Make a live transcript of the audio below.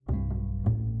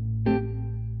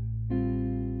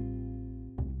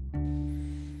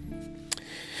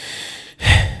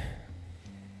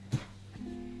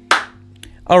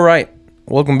All right.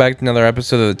 Welcome back to another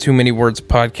episode of the Too Many Words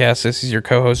podcast. This is your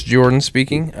co-host Jordan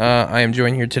speaking. I am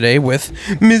joined here today with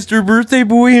Mr. Birthday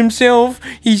Boy himself.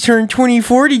 He's turned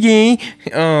 24 today.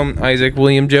 Isaac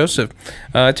William Joseph.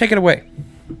 Take it away.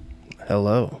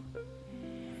 Hello.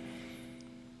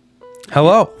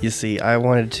 Hello. You see, I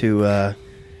wanted to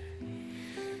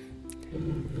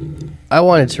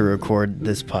record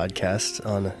this podcast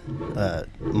on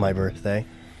my birthday,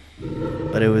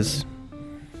 but it was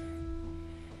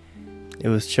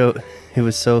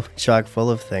so chock full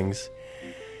of things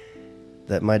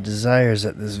that my desires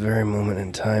at this very moment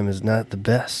in time is not the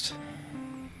best.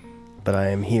 But I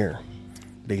am here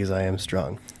because I am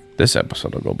strong. This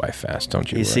episode will go by fast,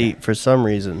 don't you? You see, for some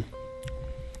reason,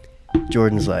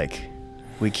 Jordan's like,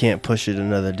 we can't push it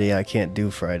another day. I can't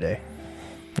do Friday.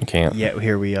 You can't. Yet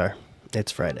here we are.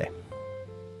 It's Friday.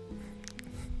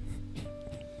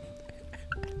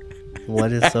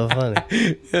 What is so funny?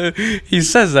 He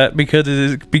says that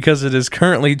because it is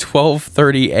currently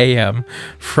 12:30 a.m.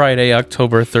 Friday,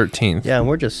 October 13th. Yeah, and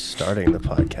we're just starting the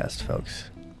podcast,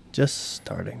 folks. Just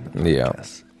starting the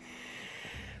podcast.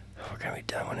 Yeah. We're going to be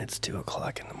done when it's 2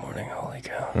 o'clock in the morning. Holy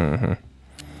cow. Mm-hmm.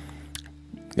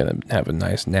 Gonna have a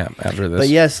nice nap after this. But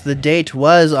yes, the date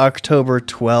was October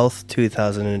 12th,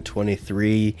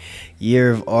 2023,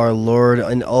 year of our Lord,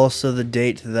 and also the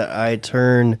date that I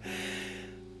turn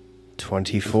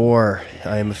 24.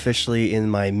 I am officially in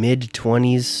my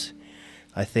mid-20s.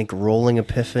 I think rolling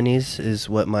epiphanies is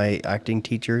what my acting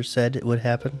teacher said it would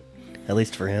happen. At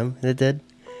least for him, it did.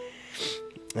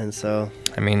 And so,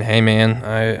 I mean, hey man,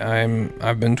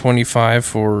 I've been 25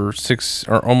 for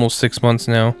almost 6 months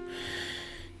now.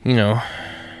 You know,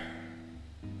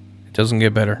 it doesn't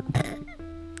get better.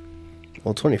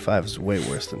 Well, 25 is way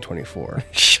worse than 24.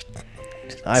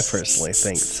 I personally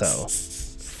think so.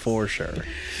 For sure.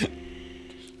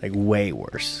 Like, way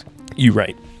worse. You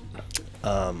right.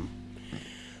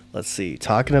 Let's see.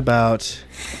 Talking about...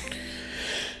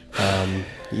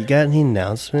 you got any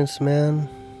announcements, man?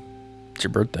 It's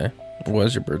your birthday. It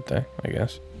was your birthday, I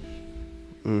guess.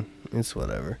 It's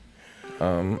whatever.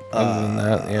 Other than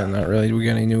that, yeah, not really. Do we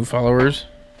got any new followers?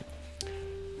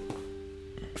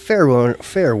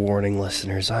 Fair warning,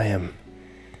 listeners. I am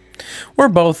We're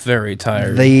both very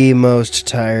tired. the most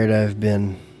tired I've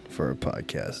been for a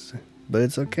podcast. But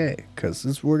it's okay,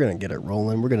 because we're going to get it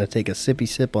rolling. We're going to take a sippy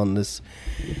sip on this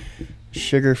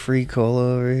sugar-free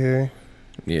cola over here.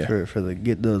 Yeah. For the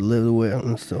get the little way.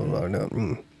 I'm still locked up.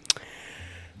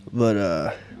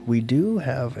 But we do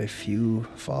have a few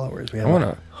followers. We have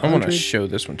I wanna show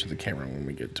this one to the camera when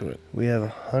we get to it. We have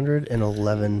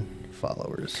 111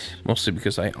 followers. Mostly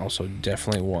because I also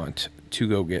definitely want to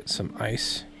go get some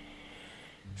ice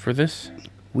for this.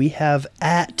 We have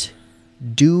at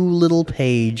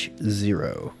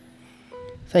DoolittlePage0.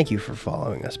 Thank you for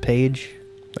following us, Paige.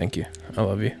 Thank you. I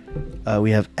love you.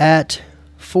 We have at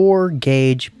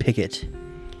 4GagePickett.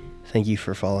 Thank you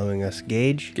for following us,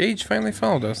 Gage. Gage finally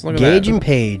followed us. Look at Gage that. and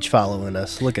Paige following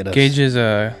us. Look at us. Gage is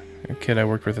a kid I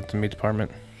worked with at the meat department.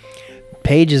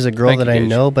 Paige is a girl that I Gage.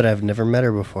 know, but I've never met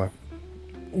her before.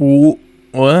 Ooh,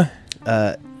 what?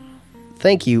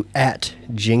 Thank you, at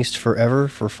Jinxed Forever,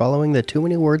 for following the Too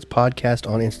Many Words podcast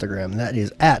on Instagram. That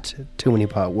is at Too Many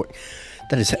Pod.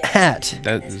 That is at.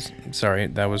 Sorry,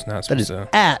 that was not That supposed is to.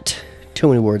 at Too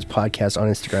Many Words podcast on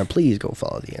Instagram. Please go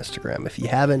follow the Instagram if you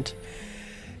haven't.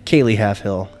 Kaylee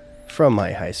Halfhill from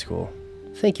my high school.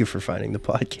 Thank you for finding the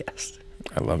podcast.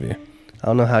 I love you. I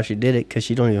don't know how she did it because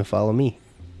she don't even follow me.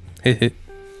 But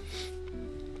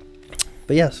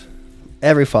yes,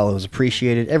 every follow is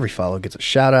appreciated. Every follow gets a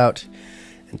shout out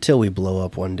until we blow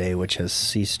up one day, which has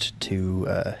ceased to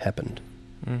happen.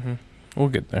 Mm-hmm. We'll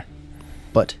get there.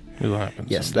 But It'll happen.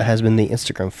 yes, someday. that has been the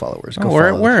Instagram followers. Go We're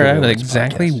follow the at Too Many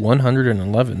exactly Words podcast.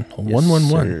 111.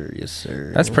 111. Yes,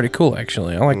 sir. That's pretty cool,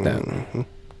 actually. I like that. Mhm.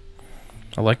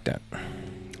 I like that.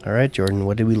 All right, Jordan,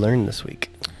 what did we learn this week?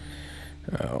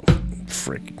 Oh,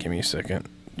 frick. Give me a second.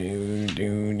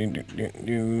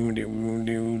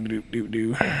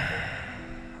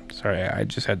 Sorry, I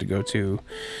just had to go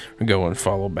and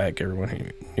follow back everyone who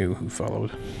knew who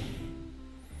followed.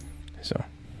 So,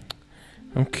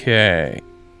 okay.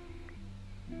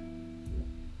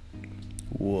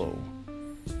 Whoa.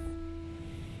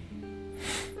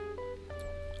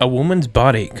 A woman's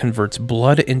body converts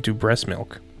blood into breast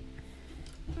milk.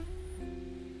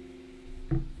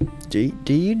 Do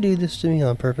you do this to me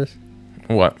on purpose?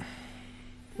 What?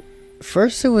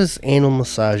 First it was anal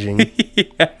massaging.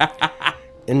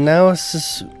 And now it's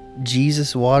this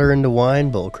Jesus water into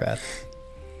wine bullcrap.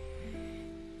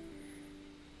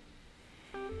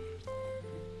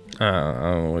 I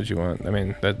don't know what you want. I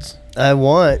mean, that's... I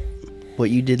want what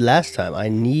you did last time. I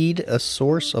need a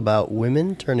source about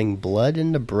women turning blood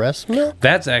into breast milk.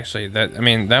 That's actually that. I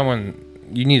mean, that one.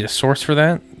 You need a source for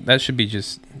that. That should be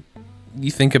just.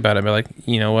 You think about it, but like,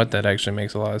 you know what? That actually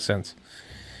makes a lot of sense.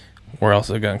 Where else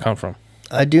is it gonna come from?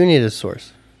 I do need a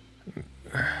source.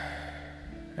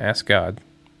 Ask God.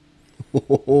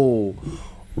 Oh,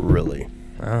 really?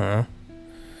 I don't know.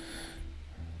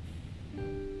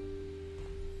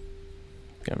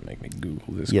 Gonna make me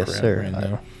Google this. Yes, crap sir. Right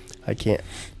now. I can't.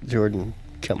 Jordan,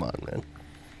 come on, man.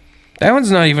 That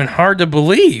one's not even hard to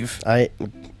believe.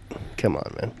 Come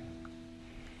on, man.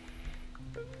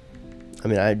 I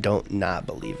mean, I don't not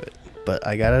believe it, but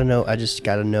I gotta know. I just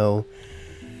gotta know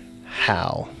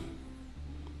how.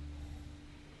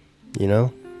 You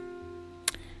know?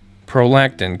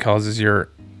 Prolactin causes your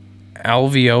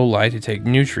alveoli to take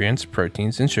nutrients,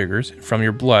 proteins, and sugars from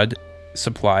your blood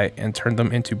supply and turn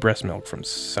them into breast milk from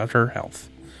Sutter Health.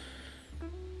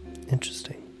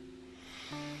 Interesting.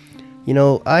 You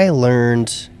know, I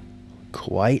learned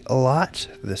quite a lot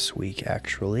this week,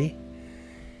 actually.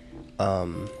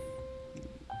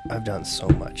 I've done so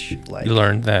much. Like, You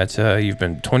learned that you've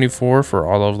been 24 for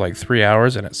all of like 3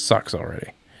 hours and it sucks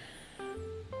already.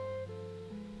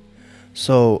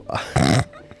 so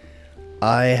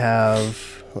I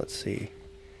have, let's see.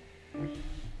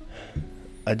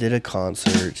 I did a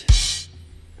concert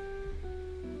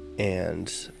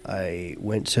and I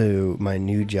went to my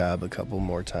new job a couple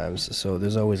more times. So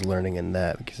there's always learning in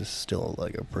that because it's still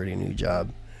like a pretty new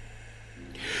job.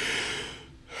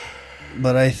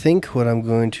 But I think what I'm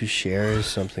going to share is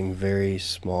something very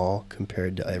small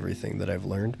compared to everything that I've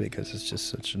learned because it's just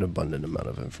such an abundant amount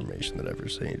of information that I've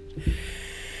received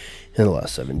in the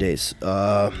last 7 days.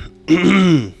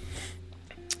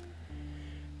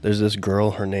 There's this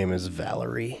girl, her name is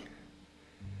Valerie,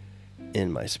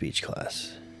 in my speech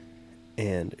class.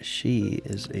 And she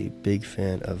is a big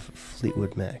fan of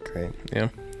Fleetwood Mac, right? Yeah.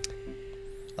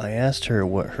 I asked her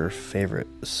what her favorite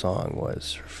song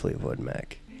was for Fleetwood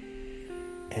Mac.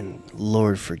 And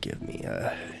Lord forgive me.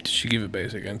 Did she give a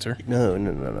basic answer?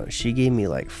 No. She gave me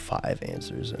like 5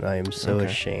 answers, and I am so Okay.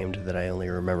 ashamed that I only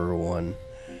remember one.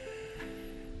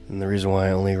 And the reason why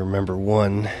I only remember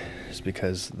one is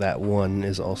because that one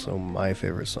is also my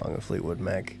favorite song of Fleetwood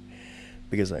Mac,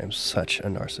 because I am such a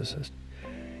narcissist.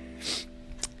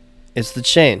 It's The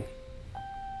Chain.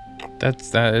 That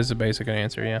is a basic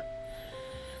answer, yeah.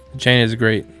 The Chain is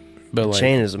great, but like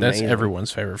Chain is that's amazing.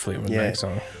 everyone's favorite Fleetwood Mac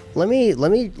song. Let me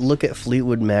look at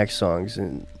Fleetwood Mac songs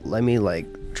and let me like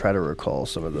try to recall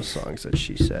some of the songs that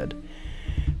she said,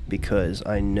 because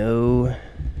I know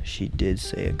she did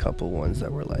say a couple ones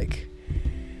that were like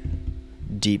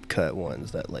deep cut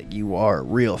ones that like you are a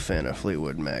real fan of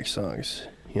Fleetwood Mac songs,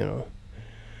 you know.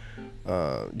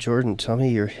 Jordan, tell me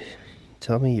your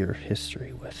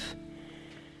history with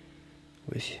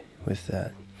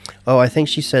that. Oh, I think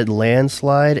she said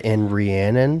Landslide and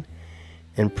Rhiannon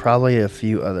and probably a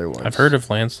few other ones. I've heard of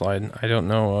Landslide. I don't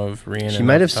know of Rhiannon. She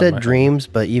might have off the top of my said head. Dreams,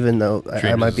 but even though I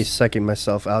Dreams might be is- sucking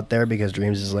myself out there because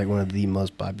Dreams is like one of the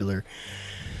most popular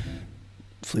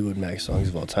Fleetwood Mac songs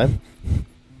of all time.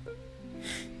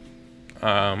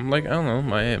 Like I don't know,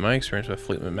 my experience with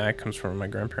Fleetwood Mac comes from my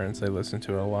grandparents. They listen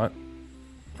to it a lot,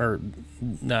 or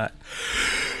not.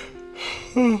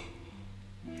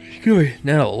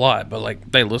 Not a lot, but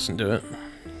like they listen to it.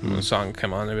 When the song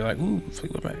come on, they'd be like, "Ooh,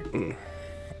 Fleetwood Mac."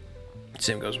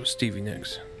 Same goes with Stevie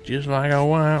Nicks. Just like a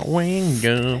white winged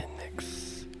dove.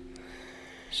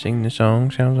 Sing the song,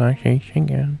 sounds like she's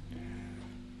singing.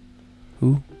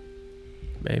 Ooh,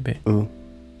 baby. Ooh.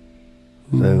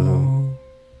 Ooh.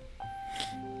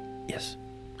 Yes.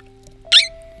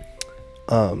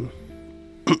 So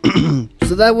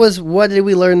that was What Did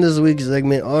We Learn This Week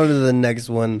segment. On to the next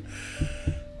one.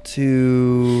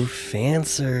 To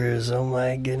Fancers. Oh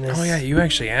my goodness. Oh yeah, you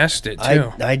actually asked it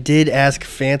too. I did ask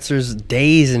Fancers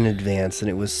days in advance, and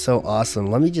it was so awesome.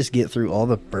 Let me just get through all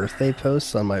the birthday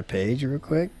posts on my page real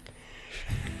quick.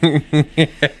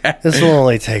 This will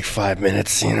only take 5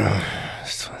 minutes, you know.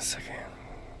 Just 1 second.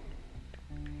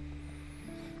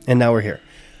 And now we're here.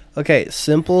 Okay,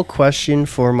 simple question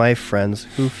for my friends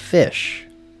who fish.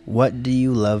 What do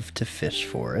you love to fish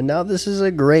for? And now this is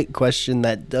a great question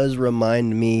that does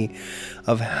remind me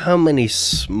of how many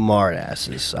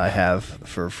smartasses I have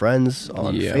for friends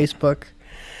on Yeah. Facebook.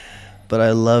 But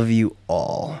I love you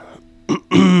all.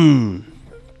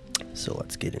 So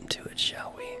let's get into it,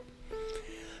 shall we?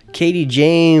 Katie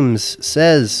James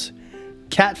says,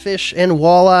 catfish and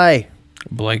walleye.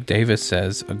 Blake Davis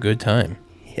says, a good time.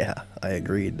 Yeah, I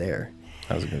agreed there.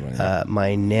 That was a good one.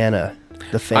 My Nana,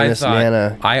 the famous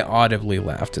Nana. I audibly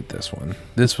laughed at this one.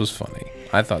 This was funny.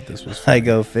 I thought this was funny. I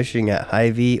go fishing at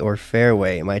Hy-Vee or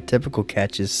Fairway. My typical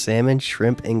catch is salmon,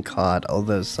 shrimp, and cod,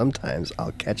 although sometimes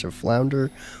I'll catch a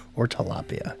flounder or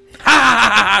tilapia.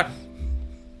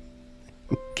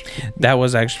 That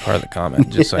was actually part of the comment,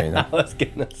 just so you know. I was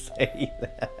going to say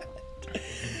that.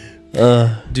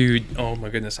 Dude, oh my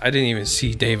goodness. I didn't even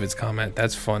see David's comment.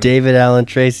 That's funny. David Allen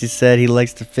Tracy said he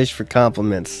likes to fish for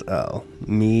compliments. Oh,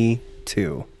 me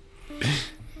too.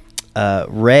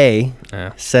 Ray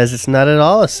says it's not at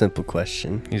all a simple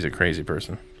question. He's a crazy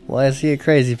person. Why is he a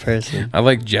crazy person? I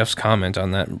like Jeff's comment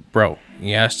on that. Bro,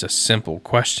 he asked a simple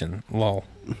question. Lol.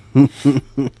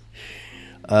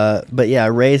 But yeah,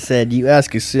 Ray said, you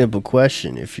ask a simple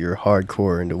question. If you're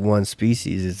hardcore into one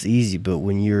species, it's easy. But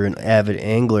when you're an avid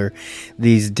angler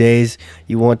these days,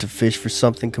 you want to fish for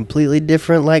something completely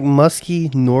different, like musky,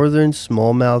 northern,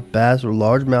 smallmouth bass or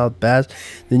largemouth bass.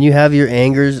 Then you have your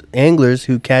anglers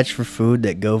who catch for food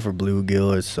that go for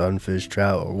bluegill or sunfish,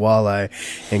 trout or walleye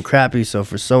and crappie. So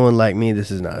for someone like me,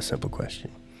 this is not a simple question.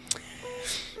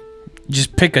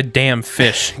 Just pick a damn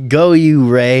fish. Go you,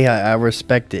 Ray. I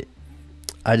respect it.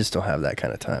 I just don't have that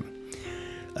kind of time.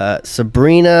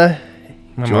 Sabrina,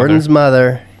 Jordan's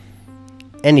mother.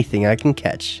 Anything I can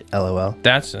catch. LOL.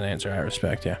 That's an answer I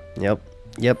respect. Yeah.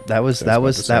 Yep. That was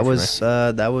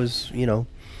you know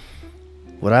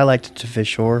what I liked to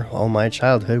fish for all my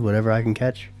childhood. Whatever I can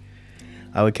catch.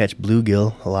 I would catch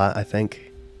bluegill a lot. I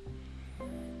think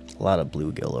a lot of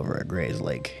bluegill over at Gray's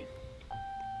Lake.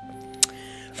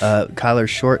 Kyler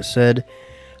Short said,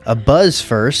 a buzz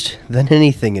first, then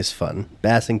anything is fun.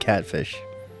 Bass and catfish.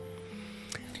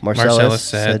 Marcellus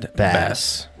said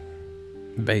bass.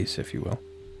 Bass, if you will.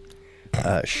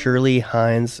 Shirley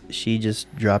Hines, she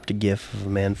just dropped a gif of a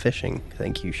man fishing.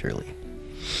 Thank you, Shirley.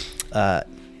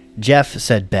 Jeff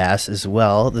said bass as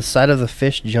well. The side of the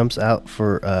fish jumps out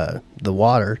for the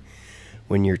water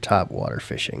when you're top water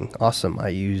fishing. Awesome. I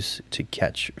used to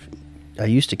catfish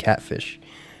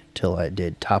till I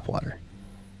did top water.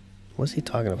 What's he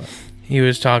talking about? He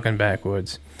was talking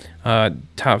backwoods.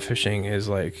 Top fishing is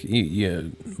like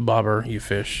you bobber, you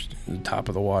fish the top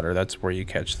of the water. That's where you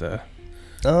catch the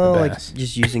bass. Like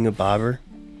just using a bobber?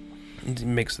 It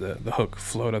makes the hook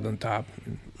float on the top.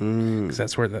 Because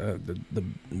that's where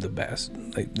the bass,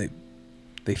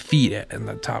 they feed it in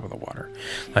the top of the water.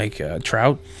 Like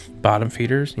trout, bottom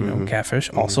feeders, catfish,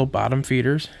 also bottom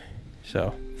feeders.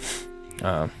 So,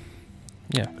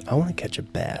 yeah. I want to catch a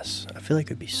bass. I feel like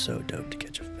it'd be so dope to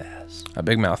catch a bass. A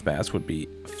big mouth bass would be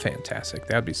fantastic.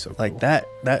 That'd be so cool. Like that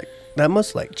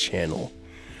must like channel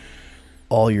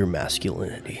all your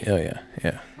masculinity. Oh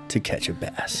yeah. To catch a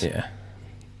bass. Yeah.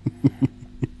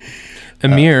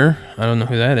 Amir, I don't know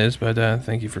who that is, but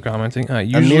thank you for commenting.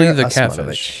 Usually Amir the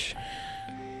catfish.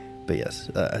 But yes,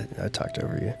 I talked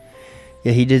over you.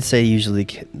 Yeah, he did say usually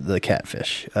the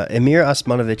catfish. Emir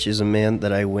Osmanovich is a man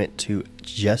that I went to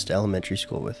just elementary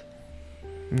school with.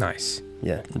 Nice.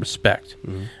 Yeah. Respect.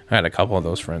 Mm-hmm. I had a couple of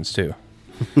those friends too.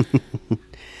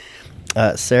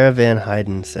 Sarah Van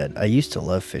Hyden said, I used to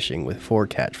love fishing with 4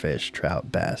 catfish,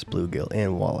 trout, bass, bluegill,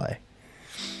 and walleye.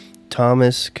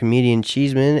 Thomas Comedian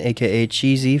Cheeseman, a.k.a.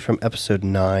 Cheesy, from episode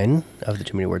 9 of the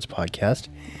Too Many Words podcast,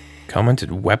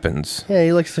 commented weapons. Yeah,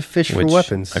 he likes to fish for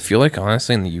weapons. I feel like,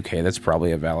 honestly, in the UK, that's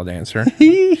probably a valid answer.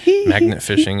 Magnet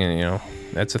fishing, and,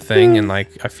 that's a thing. And, I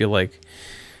feel like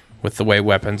with the way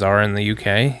weapons are in the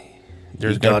UK,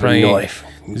 there's going to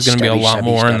be a lot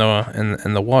more in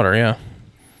the water, yeah.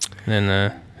 And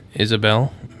then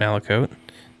Isabel Malakote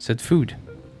said food.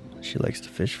 She likes to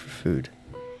fish for food.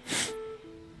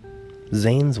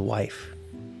 Zane's wife.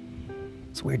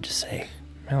 It's weird to say.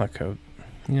 Malakote.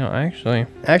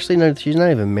 Actually, no, she's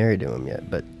not even married to him yet.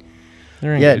 But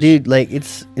yeah, dude,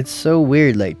 it's so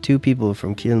weird. Like 2 people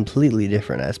from completely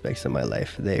different aspects of my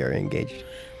life, they are engaged.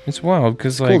 It's wild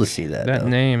because cool to see that. That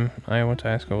name. I went to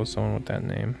high school with someone with that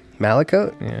name.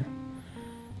 Malakote. Yeah.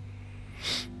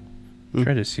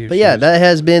 Try to see. But yeah, that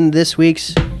has been this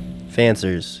week's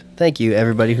Fancers. Thank you,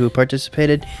 everybody who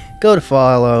participated. Go to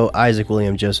follow Isaac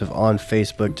William Joseph on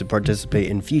Facebook to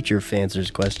participate in future Fancers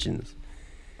questions.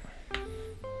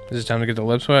 Is it time to get the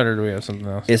lip sweat, or do we have something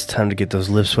else? It's time to get those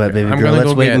lips wet, baby girl.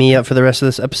 Let's wake me up for the rest of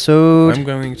this episode. I'm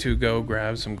going to go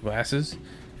grab some glasses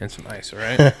and some ice, all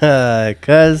right?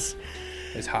 Because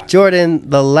it's hot. Jordan,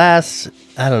 the last,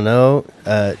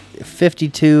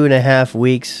 52 and a half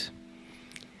weeks.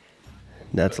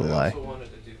 That's a lie.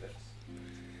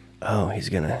 Oh, he's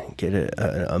going to get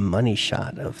a money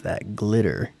shot of that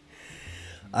glitter.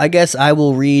 I guess I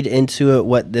will read into it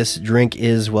what this drink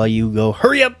is while you go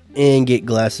hurry up and get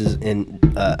glasses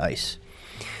and ice.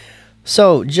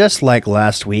 So, just like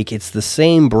last week, it's the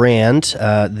same brand,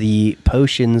 the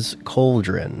Potions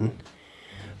Cauldron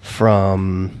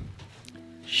from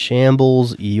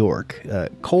Shambles, York.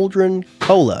 Cauldron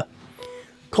Cola.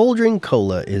 Cauldron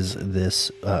Cola is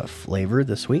this flavor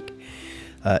this week.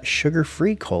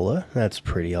 Sugar-free cola. That's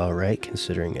pretty all right,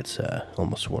 considering it's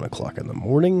almost 1 o'clock in the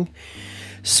morning.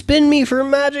 Spin me for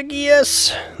magic,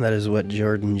 yes! That is what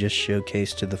Jordan just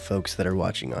showcased to the folks that are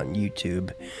watching on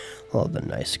YouTube. All the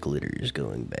nice glitters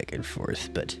going back and forth.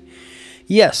 But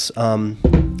yes,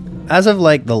 as of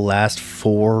like the last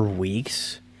 4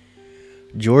 weeks,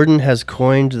 Jordan has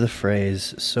coined the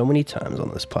phrase so many times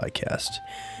on this podcast,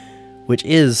 which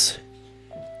is,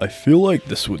 I feel like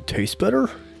this would taste better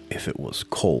if it was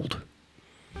cold.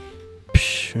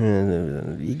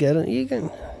 You get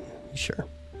it? Sure.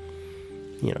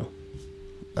 You know,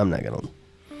 I'm not gonna.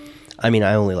 I mean,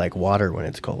 I only like water when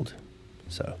it's cold,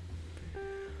 so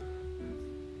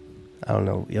I don't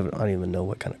know. I don't even know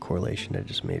what kind of correlation I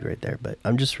just made right there. But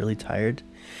I'm just really tired,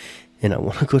 and I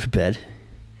want to go to bed.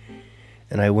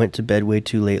 And I went to bed way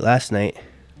too late last night,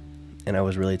 and I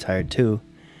was really tired too.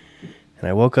 And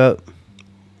I woke up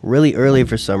really early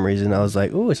for some reason. I was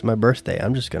like, "Ooh, it's my birthday.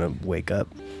 I'm just gonna wake up."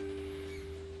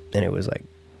 And it was like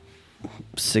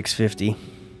 6:50.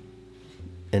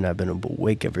 And I've been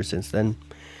awake ever since then.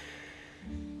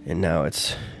 And now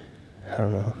it's, I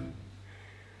don't know,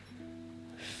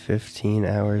 15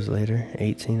 hours later,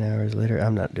 18 hours later.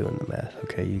 I'm not doing the math.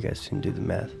 Okay, you guys can do the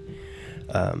math.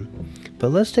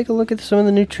 But let's take a look at some of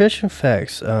the nutrition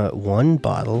facts. 1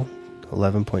 bottle,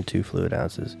 11.2 fluid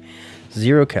ounces,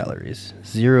 0 calories,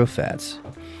 0 fats,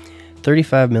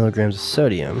 35 milligrams of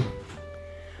sodium.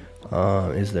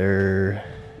 Is there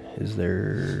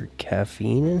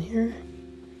caffeine in here?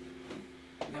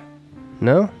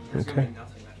 No? Okay.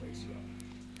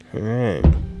 Alright.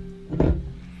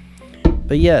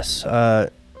 But yes, I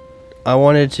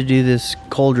wanted to do this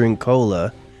Cauldron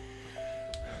Cola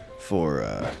for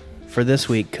this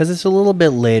week, because it's a little bit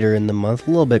later in the month, a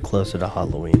little bit closer to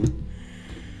Halloween.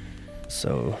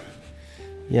 So,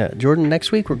 yeah. Jordan,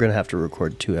 next week we're going to have to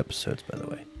record 2 episodes, by the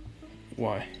way.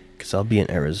 Why? Because I'll be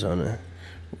in Arizona.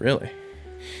 Really?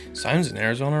 Simon's in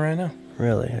Arizona right now?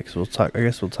 Really? I guess we'll talk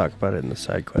about it in the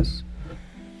side quests.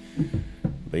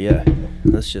 But yeah,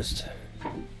 let's just...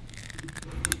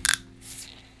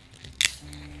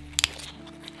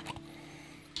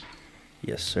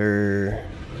 Yes, sir.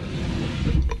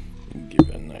 Give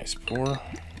it a nice pour.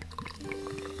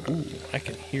 Ooh, I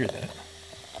can hear that.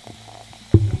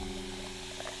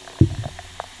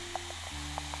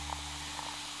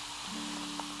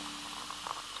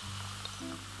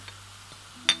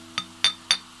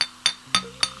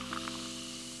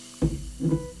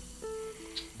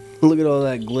 Look at all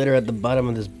that glitter at the bottom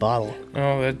of this bottle.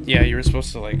 Oh, yeah, you were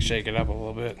supposed to like shake it up a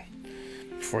little bit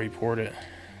before you poured it.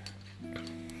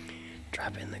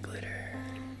 Drop in the glitter.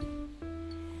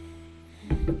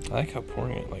 I like how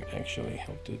pouring it like actually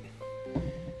helped it.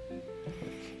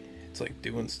 It's like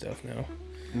doing stuff now.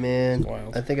 Man, It's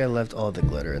wild. I think I left all the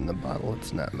glitter in the bottle.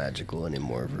 It's not magical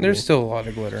anymore for There's me. still a lot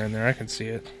of glitter in there. I can see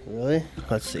it. Really?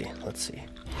 Let's see.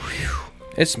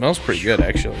 It smells pretty good,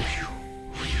 actually.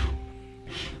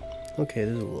 Okay,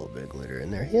 there's a little bit of glitter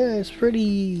in there. Yeah, it's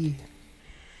pretty...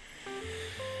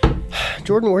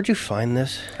 Jordan, where'd you find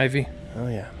this? Ivy. Oh,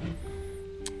 yeah.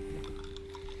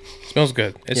 Smells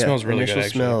good. It smells really good,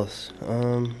 actually. Smells.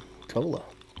 Cola.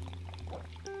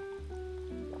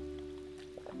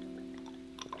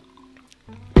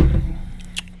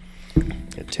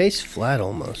 It tastes flat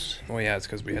almost. Well, yeah, it's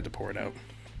because we had to pour it out.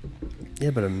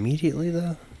 Yeah, but immediately,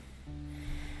 though?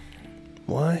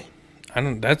 Why?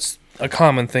 That's a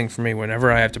common thing for me.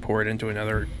 Whenever I have to pour it into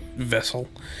another vessel,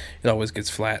 it always gets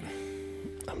flat,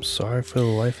 I'm sorry for the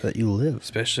life that you live.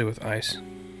 especially with ice.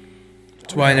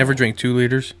 That's why I never drink 2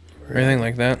 liters or anything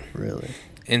like that. Really?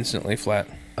 Instantly flat.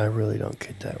 I really don't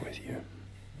get that with you.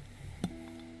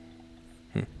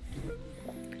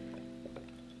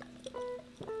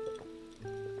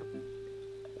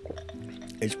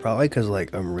 It's probably because,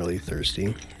 like, I'm really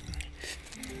thirsty.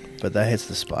 But that hits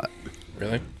the spot.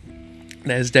 Really?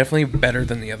 That is definitely better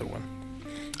than the other one.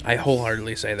 I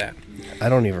wholeheartedly say that. I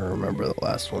don't even remember the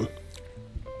last one.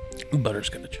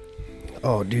 Butterscotch.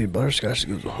 Oh, dude, butterscotch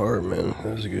goes hard, man.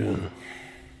 That was good.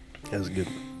 That was good.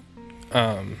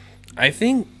 I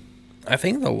think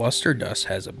the luster dust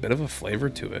has a bit of a flavor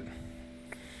to it,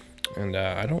 and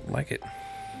I don't like it.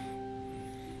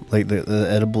 Like the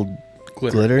edible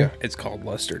glitter? Yeah, it's called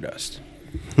luster dust.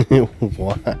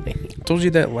 Why? I told you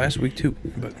that last week too,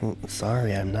 but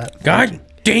Sorry, I'm not. God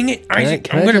dang it, Isaac!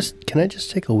 Can I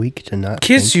just take a week to not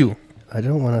kiss think? you. I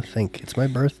don't want to think. It's my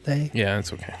birthday. Yeah,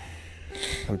 it's okay.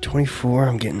 I'm 24.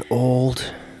 I'm getting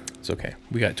old. It's okay.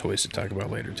 We got toys to talk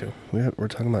about later, too. We're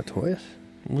talking about toys?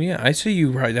 Well, yeah, I see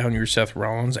you write down your Seth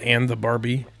Rollins and the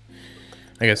Barbie.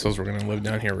 I guess those were going to live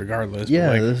down here regardless. Yeah,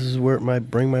 but this is where I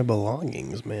bring my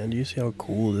belongings, man. Do you see how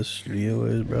cool this studio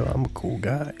is, bro? I'm a cool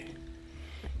guy.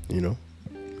 You know?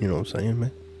 You know what I'm saying,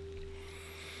 man?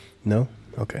 No?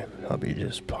 Okay. I'll be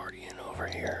just partying over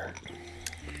here.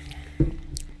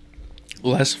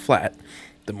 less flat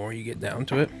the more you get down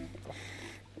to it.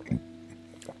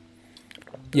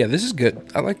 Yeah, this is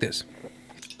good. I like this.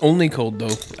 Only cold,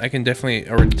 though. I can definitely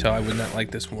already tell I would not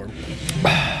like this warm.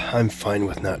 I'm fine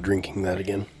with not drinking that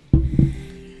again.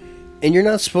 And you're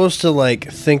not supposed to,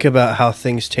 like, think about how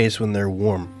things taste when they're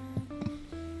warm.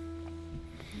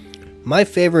 My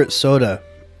favorite soda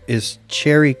is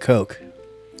cherry Coke.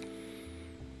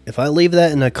 If I leave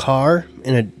that in a car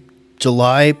in a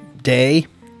July day,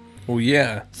 Well,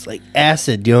 yeah. it's like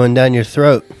acid going down your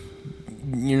throat.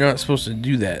 You're not supposed to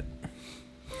do that.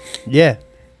 Yeah.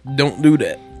 Don't do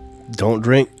that. Don't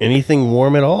drink anything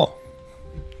warm at all.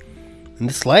 In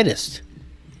the slightest.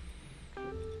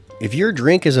 If your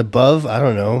drink is above, I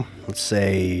don't know, let's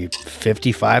say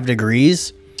 55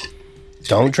 degrees,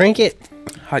 don't drink it.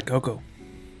 Hot cocoa.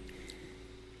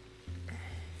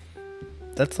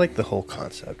 That's like the whole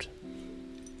concept.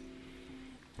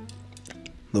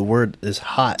 The word is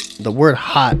hot. The word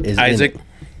hot is Isaac, in it.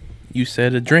 you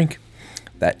said a drink.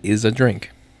 That is a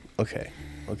drink. Okay.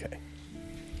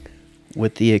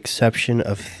 With the exception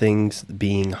of things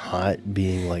being hot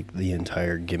being like the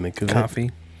entire gimmick of Coffee,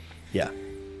 it. Yeah.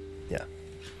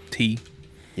 tea.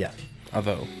 Yeah.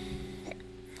 Although,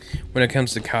 when it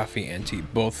comes to coffee and tea,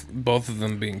 both of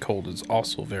them being cold is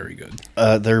also very good.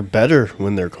 They're better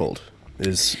when they're cold.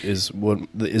 Is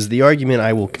the argument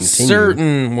I will continue.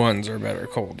 Certain ones are better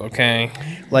cold, okay?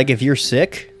 Like if you're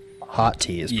sick, hot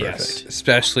tea is Yes, perfect.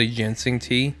 especially ginseng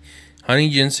tea. Honey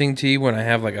ginseng tea when I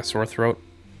have like a sore throat.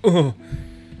 Ugh.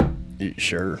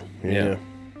 Sure. Yeah.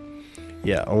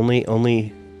 Yeah,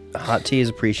 only hot tea is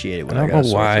appreciated when I I don't got a know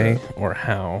sore why throat. or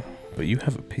how, but you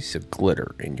have a piece of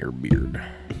glitter in your beard.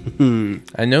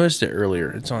 I noticed it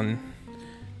earlier. It's on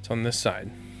this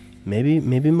side. Maybe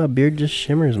my beard just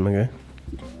shimmers, my guy.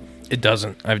 It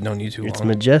doesn't. I've known you too It's long.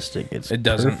 majestic. It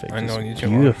doesn't. Perfect. I've known you It's too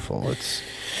long. beautiful. It's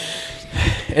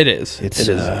It is. It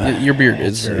is. Your beard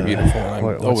is very beautiful, and I'm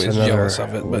what's always another- jealous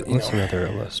of it. But you what's know, another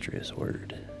illustrious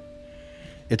word?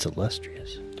 It's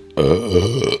illustrious.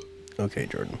 Okay,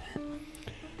 Jordan.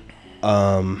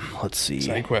 Let's see.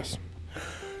 side quest.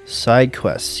 Side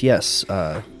quests. Yes.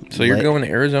 So you're going to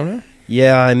Arizona?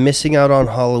 Yeah, I'm missing out on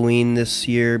Halloween this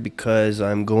year because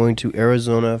I'm going to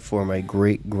Arizona for my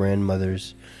great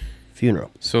grandmother's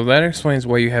funeral. So that explains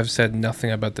why you have said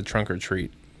nothing about the trunk or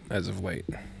treat as of late.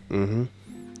 Mm-hmm.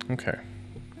 Okay.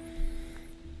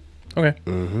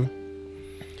 Mm-hmm.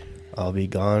 I'll be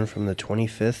gone from the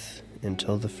 25th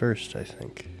until the 1st, I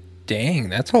think. Dang,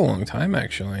 that's a long time,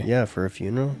 actually. Yeah, for a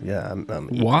funeral? Yeah, I'm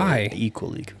Why?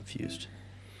 equally confused.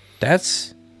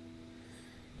 That's...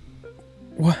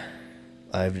 What?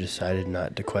 I've decided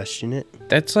not to question it.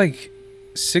 That's like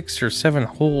 6 or 7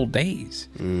 whole days.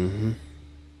 Mm-hmm.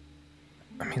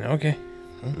 I mean, okay.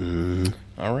 Mm-hmm.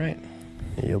 All right.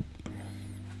 Yep.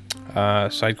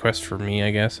 Side quest for me,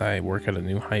 I guess. I work at a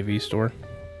new Hy-Vee store.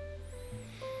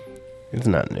 It's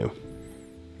not new.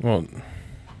 Well,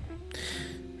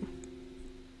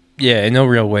 yeah, in no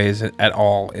real way is it at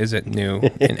all is it new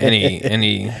in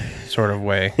any sort of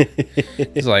way.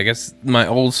 It's like it's my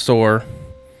old store.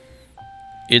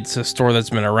 It's a store that's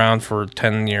been around for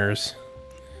 10 years,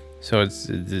 so it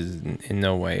is in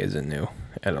no way is it new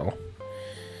at all.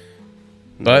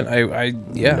 But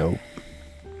yeah, Nope.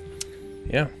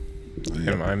 yeah,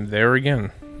 I'm there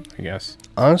again, I guess.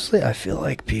 Honestly, I feel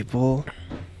like people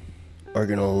are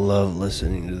going to love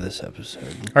listening to this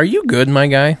episode. Are you good, my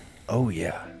guy? Oh,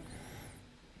 yeah.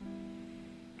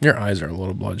 Your eyes are a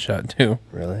little bloodshot too.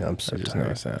 Really? I'm so I just tired.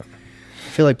 noticed that. I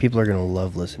feel like people are going to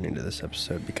love listening to this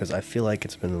episode because I feel like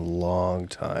it's been a long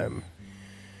time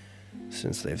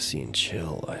since they've seen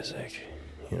Chill, Isaac.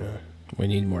 You know? We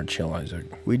need more chill, Isaac.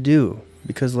 We do.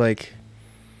 Because, like...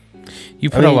 You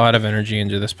put I a mean- lot of energy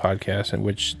into this podcast, and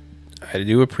which I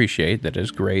do appreciate. That is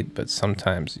great, but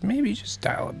sometimes maybe just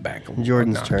dial it back a little.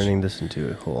 Jordan's notch. turning this into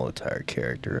a whole entire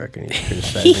character. I reckon he's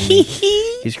criticizing me.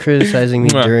 He's criticizing me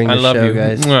Mwah, during I the love show, you.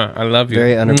 guys. Mwah, I love you.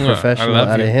 Very Mwah, unprofessional I love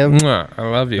out of you. him. Mwah, I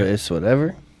love But you. it's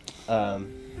whatever.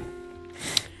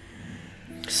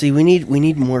 See, we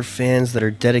need more fans that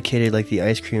are dedicated like the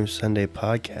Ice Cream Sunday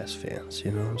podcast fans.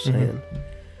 You know what I'm saying?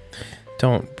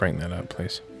 Don't bring that up,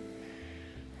 please.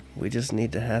 We just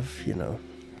need to have,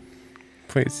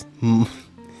 Please. m-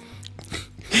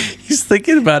 He's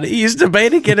thinking about it. He's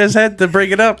debating in his head to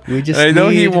bring it up. We just I know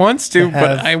he need wants to, to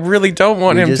but have- I really don't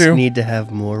want We him just to. need to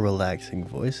have more relaxing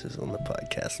voices on the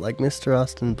podcast, like Mr.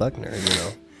 Austin Buckner,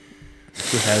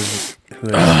 who has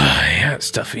Yeah,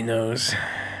 stuffy nose.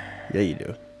 yeah, you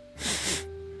do.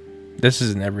 This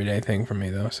is an everyday thing for me,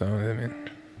 though. So I mean,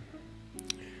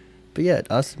 But yeah,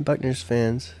 Austin Buckner's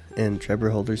fans and Trevor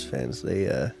Holder's fans,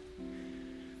 they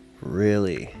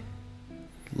really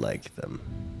like them.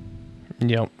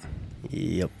 yep.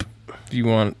 Yep. If you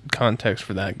want context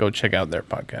for that, go check out their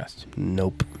podcast.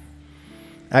 Nope.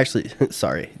 Actually,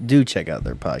 sorry. Do check out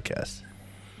their podcast.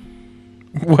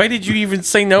 Why did you even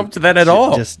say nope to that at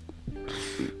all? Just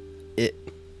it.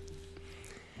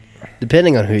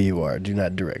 Depending on who you are, do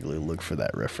not directly look for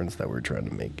that reference that we're trying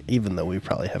to make. Even though we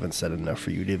probably haven't said enough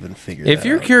for you to even figure. If that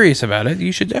you're out. curious about it,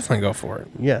 you should definitely go for it.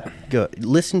 Yeah, go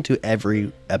listen to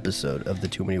every episode of the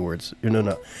Too Many Words.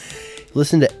 No.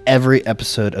 Listen to every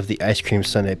episode of the Ice Cream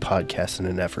Sunday podcast in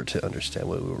an effort to understand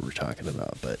what we were talking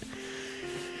about. But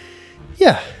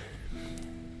yeah,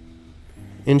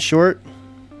 in short,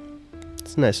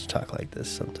 it's nice to talk like this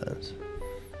sometimes.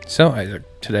 So, Isaac,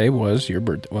 today was your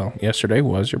birthday. Well, yesterday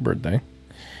was your birthday.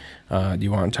 Do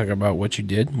you want to talk about what you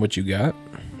did, what you got,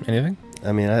 anything?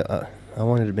 I mean, I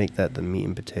wanted to make that the meat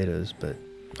and potatoes, but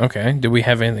Okay. Do we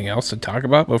have anything else to talk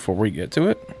about before we get to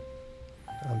it?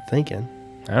 I'm thinking.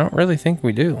 I don't really think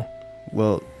we do.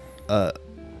 Well,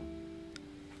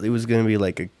 it was going to be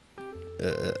like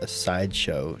a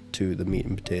sideshow to the meat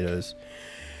and potatoes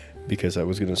because I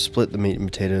was going to split the meat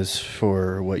and potatoes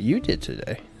for what you did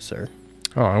today, sir.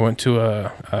 Oh, I went to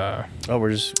a Oh,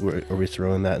 are we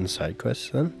throwing that in side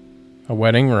quests then?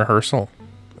 wedding rehearsal.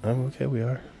 Oh, okay, we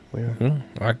are. I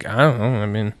don't know. I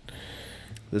mean,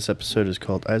 This episode is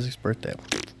called Isaac's Birthday.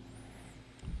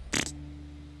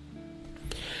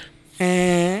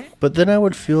 But then I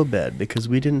would feel bad because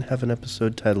we didn't have an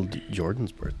episode titled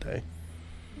Jordan's Birthday.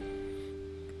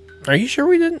 are you sure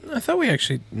we didn't? I thought we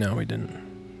actually. No, we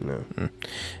didn't. No.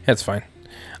 That's fine.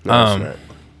 No, it's not.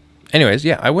 Anyways,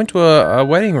 yeah, I went to a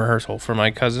wedding rehearsal for my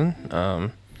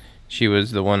cousin. She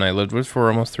was the one I lived with for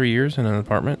almost 3 years in an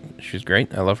apartment. She's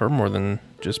great. I love her more than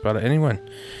just about anyone.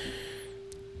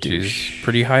 She's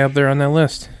pretty high up there on that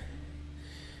list.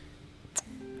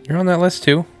 You're on that list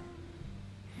too? What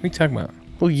are you talking about?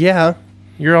 Well, yeah.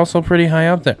 You're also pretty high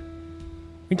up there. What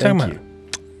are you talking about?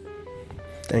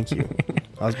 Thank you.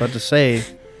 I was about to say,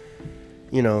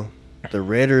 the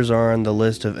Raiders are on the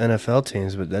list of NFL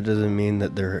teams, but that doesn't mean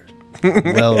that they're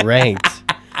well ranked,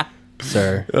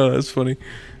 sir. Oh, that's funny.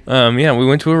 Yeah, we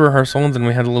went to a rehearsal and then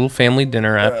we had a little family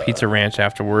dinner at Pizza Ranch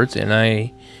afterwards. And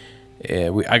I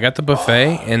got the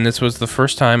buffet, and this was the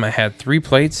first time I had 3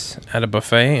 plates at a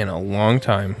buffet in a long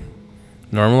time.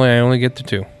 Normally, I only get the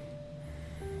 2.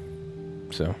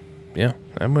 So, yeah,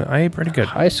 I ate pretty good.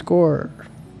 High score.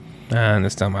 And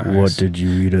that's not my highest. What did you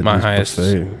eat at this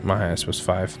buffet? My highest was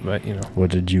 5, but What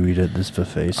did you eat at this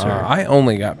buffet, sir? I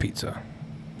only got pizza.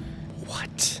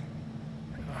 What?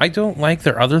 I don't like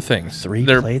their other things. 3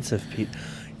 They're- plates of pizza.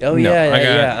 Oh, No, yeah. I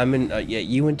got- I mean,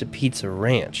 you went to Pizza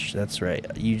Ranch. That's right.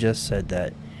 You just said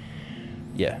that.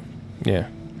 Yeah. Yeah.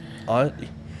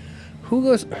 Who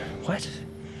goes... What?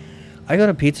 I go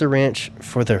to Pizza Ranch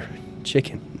for their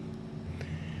chicken.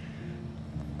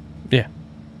 Yeah.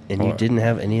 And you didn't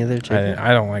have any of their chicken?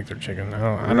 I don't like their chicken.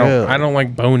 Really? I don't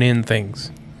like bone-in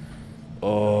things.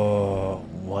 Oh,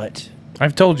 what?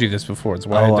 I've told you this before. It's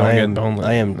why I don't get boneless.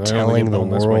 I am only telling get the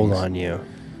boneless world wings. on you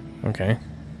Okay.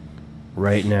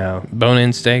 right now.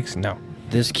 Bone-in steaks? No.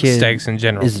 This kid Steaks in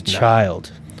general. is a No.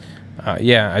 child.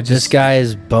 Yeah, I This just guy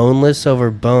is boneless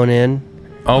over bone-in.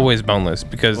 always boneless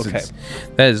because Okay.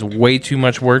 that is way too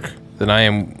much work that I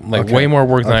am Okay. way more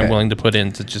work than I'm Okay. willing to put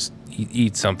in to just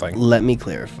eat something. Let me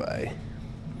clarify.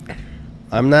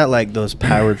 I'm not like those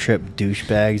power trip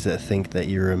douchebags that think that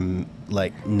you're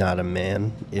not a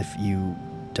man if you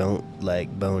don't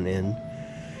like bone-in.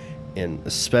 And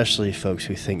especially folks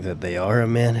who think that they are a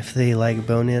man if they like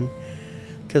bone-in.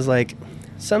 Because,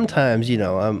 sometimes,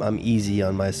 I'm easy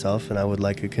on myself and I would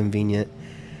like a convenient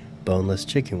boneless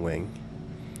chicken wing.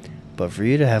 But for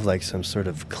you to have, some sort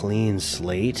of clean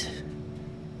slate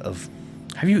of...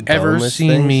 Have you ever boneless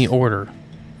seen me things? order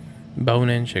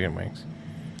bone-in chicken wings?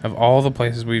 Of all the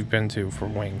places we've been to for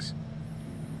wings.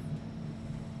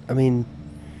 I mean,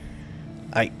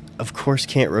 I of course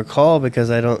can't recall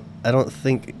because I don't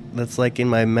think that's in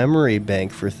my memory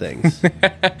bank for things.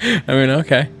 I mean,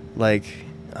 okay. I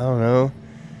don't know.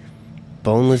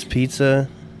 Boneless pizza.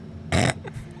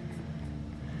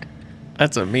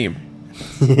 That's a meme.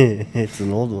 It's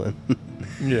an old one.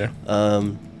 Yeah.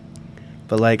 But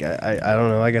But like I don't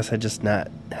know. I guess I just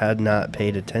had not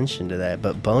paid attention to that.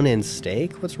 But bone-in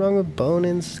steak? What's wrong with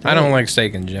bone-in steak? I don't like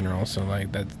steak in general, so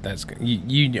like that's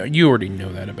you already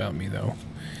know that about me though.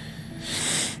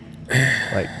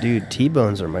 Like, dude,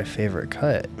 T-bones are my favorite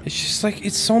cut. It's just like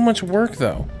it's so much work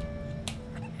though.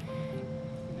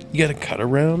 You gotta cut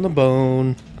around the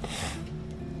bone,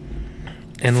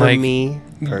 and for like me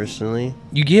personally,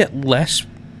 you get less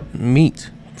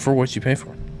meat for what you pay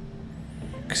for,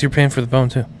 because you're paying for the bone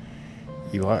too.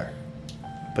 you are,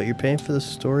 but you're paying for the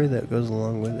story that goes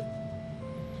along with it.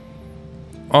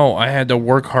 Oh, I had to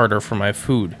work harder for my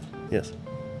food. Yes.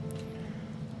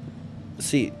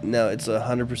 See, now it's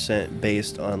 100%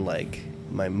 based on like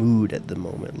my mood at the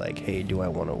moment. Like, hey, do I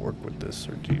want to work with this,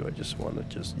 or do I just want to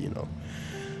just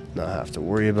not have to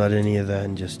worry about any of that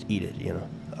and just eat it,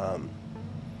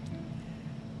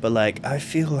 But like, I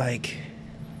feel like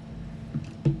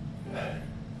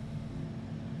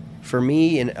for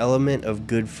me, an element of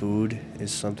good food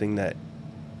is something that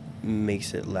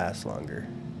makes it last longer.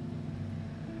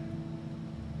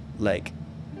 Like,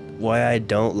 why I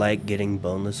don't like getting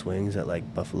boneless wings at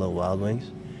like Buffalo Wild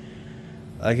Wings.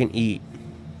 I can eat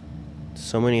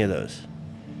so many of those,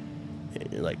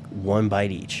 like one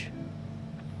bite each.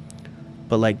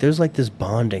 But like, there's like this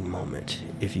bonding moment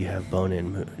if you have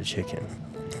bone-in chicken.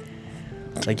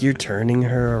 Like, you're turning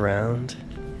her around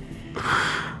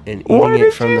and eating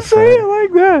it from the front.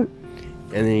 Like that?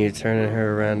 And then you're turning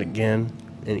her around again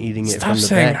and eating it Stop from the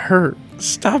saying back. her.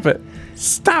 Stop it.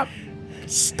 Stop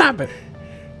it.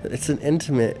 It's an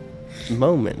intimate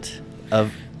moment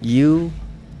of you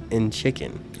and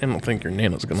chicken. I don't think your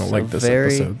Nana's gonna It's like a this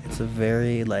very, episode. It's a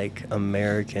very like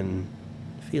American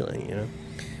feeling,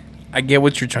 I get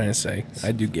what you're trying to say.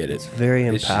 I do get it. It's very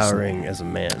It's just- empowering as a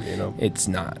man, It's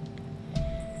not.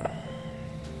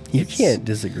 You can't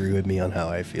disagree with me on how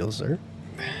I feel, sir.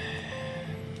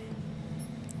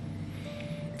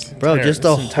 Bro, just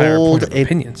to hold a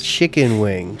opinions. chicken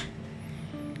wing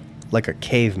like a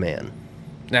caveman.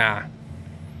 Nah.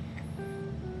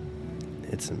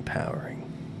 It's empowering.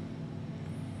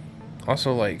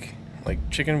 Also, like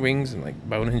chicken wings and like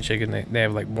bone-in chicken, they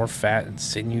have like more fat and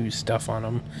sinew stuff on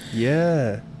them.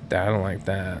 Yeah. I don't like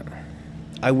that.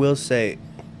 I will say,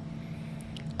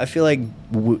 I feel like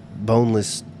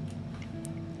boneless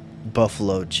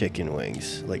buffalo chicken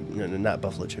wings, like, no, not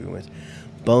buffalo chicken wings,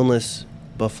 boneless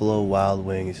Buffalo Wild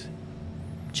Wings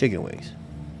chicken wings,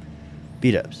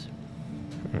 beat-ups,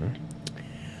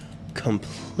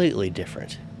 completely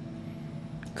different.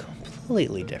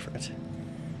 Completely different.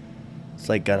 It's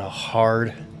like got a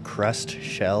hard crust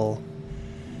shell,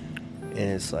 and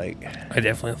it's like, I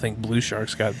definitely think Blue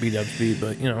Shark's got beat up beat,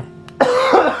 but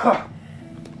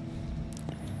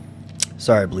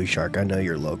sorry, Blue Shark, I know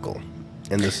you're local,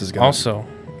 and this is gonna Also,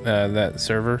 that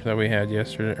server that we had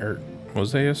yesterday, or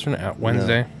was that yesterday?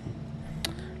 Wednesday.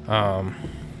 No.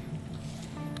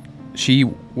 She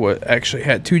actually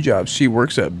had two jobs. She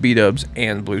works at B-Dubs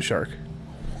and Blue Shark.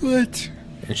 What?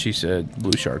 And she said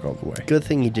Blue Shark all the way. Good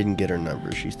thing you didn't get her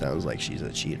number. She sounds like she's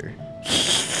a cheater.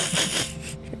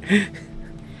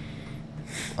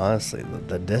 Honestly,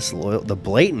 the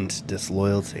blatant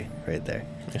disloyalty right there.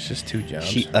 It's just two jobs.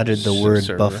 She uttered the Just a word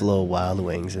server. Buffalo Wild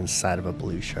Wings inside of a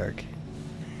Blue Shark.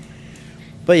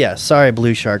 But yeah, sorry,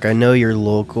 Blue Shark. I know you're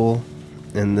local,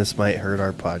 and this might hurt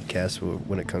our podcast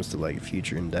when it comes to like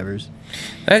future endeavors.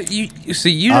 You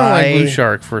see, you don't like Blue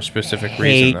Shark for a specific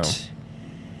reason, though. Hate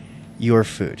your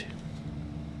food.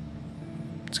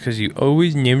 It's because you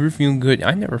always never feel good.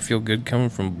 I never feel good coming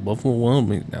from Buffalo Wild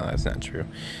Wings. No, that's not true.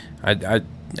 I don't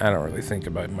really think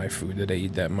about my food that I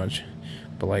eat that much.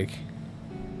 But, like,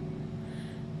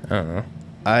 I don't know.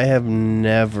 I have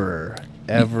never,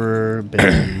 ever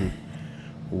been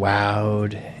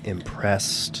wowed,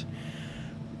 impressed,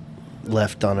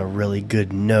 left on a really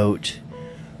good note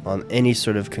on any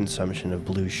sort of consumption of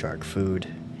Blue Shark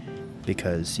food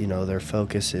because, their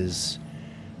focus is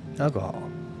alcohol.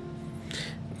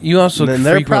 You also And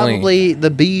they're probably the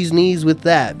bee's knees with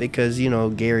that because,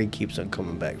 Gary keeps on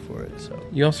coming back for it. So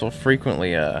You also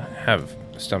frequently have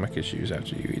stomach issues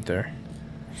after you eat there.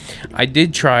 I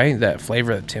did try that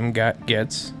flavor that Tim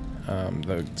gets,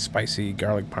 the spicy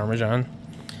garlic parmesan.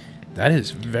 That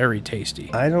is very tasty.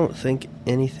 I don't think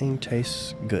anything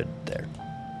tastes good there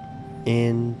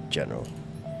in general.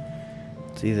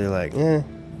 It's either like, or...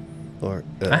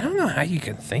 I don't know how you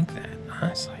can think that,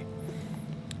 honestly.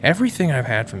 Everything I've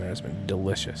had from there has been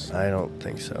delicious. I don't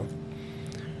think so.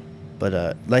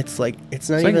 But it's like it's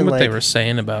not It's like even what like they were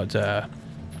saying about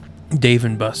Dave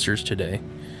and Buster's today.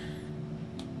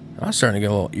 I was starting to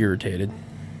get a little irritated.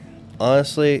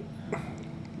 honestly,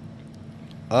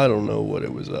 I don't know what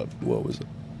it was up. What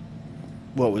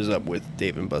was up with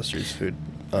Dave and Buster's food?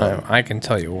 I can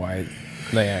tell you why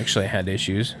they actually had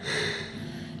issues.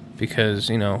 Because,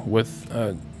 with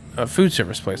a food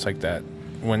service place like that,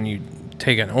 when you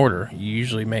take an order, you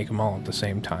usually make them all at the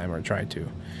same time, or try to.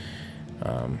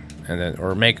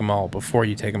 Or make them all before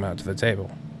you take them out to the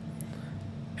table.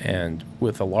 And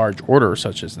with a large order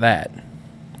such as that,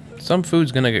 some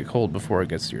food's going to get cold before it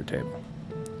gets to your table.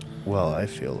 Well, I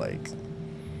feel like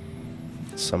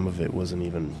some of it wasn't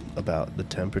even about the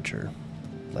temperature.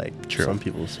 Like, True. some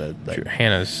people said, like, True.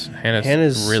 Hannah's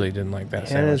really didn't like that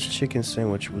Hannah's sandwich. chicken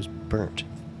sandwich was burnt.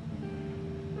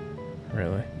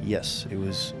 Really? Yes, it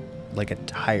was like a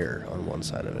tire on one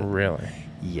side of it. Really?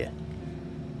 Yeah.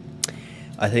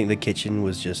 I think the kitchen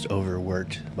was just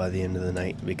overworked by the end of the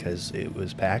night because it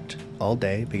was packed all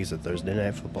day because of Thursday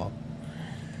night football.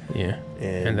 Yeah.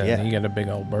 And then yeah. you got a big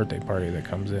old birthday party that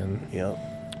comes in. Yep.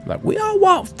 Like, we all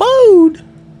want food.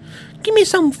 Give me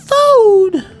some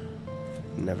food.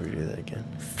 Never do that again.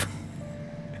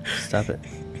 Stop it.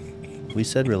 We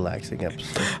said relaxing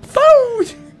episode.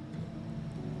 Food.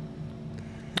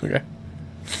 Okay.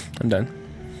 I'm done.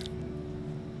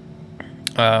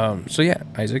 So yeah,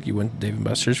 Isaac, you went to Dave &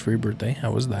 Buster's for your birthday.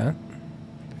 How was that?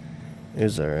 It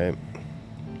was alright.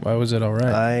 Why was it alright?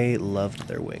 I loved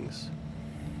their wings.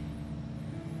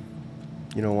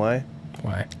 You know why?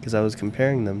 Why? Because I was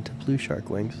comparing them to Blue Shark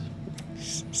wings.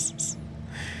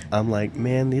 I'm like,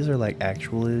 man, these are like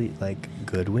actually like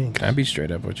good wings. Can I be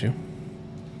straight up with you?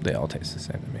 They all taste the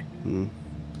same to me.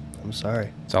 I'm sorry.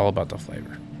 It's all about the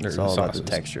flavor. It's all about the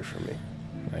texture for me.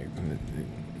 Like,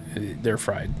 they're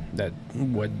fried.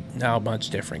 How much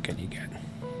different can you get?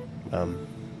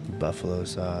 Buffalo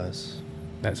sauce.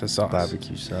 That's a sauce.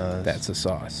 Barbecue sauce. That's a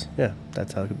sauce. Yeah,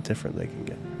 that's how different they can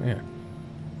get. Yeah.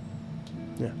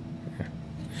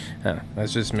 Yeah.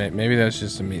 That's just maybe that's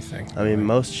just a me thing. I mean,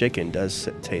 most chicken does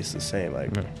taste the same.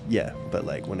 Like, Mm. yeah, but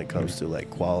like when it comes to like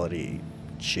quality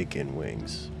chicken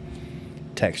wings,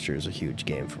 texture is a huge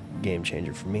game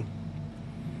changer for me.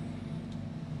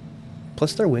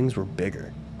 Plus, their wings were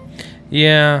bigger.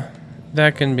 Yeah,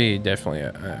 that can be definitely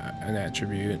an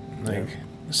attribute. Like,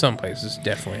 some places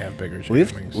definitely have bigger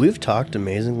chicken wings. We've talked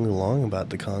amazingly long about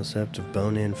the concept of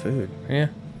bone-in food. Yeah,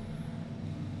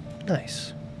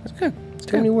 Nice. that's good.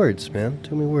 Too many words, man.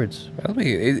 Too many words.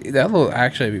 That'll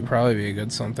actually probably be a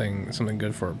good something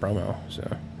good for a promo.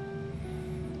 So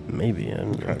Maybe. I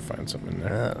I'm don't trying know. to find something in I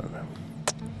there. don't know.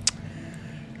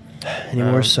 Any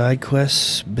more side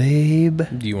quests, babe?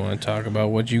 Do you want to talk about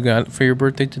what you got for your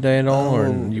birthday today at all, or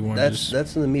do you want to just?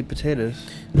 That's in the meat potatoes.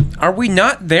 Are we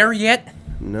not there yet?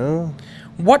 No.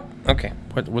 What? Okay.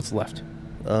 What's left?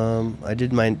 I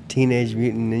did my Teenage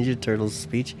Mutant Ninja Turtles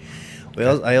speech.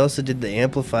 I also did the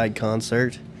amplified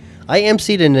concert. I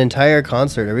emceed an entire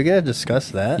concert. Are we gonna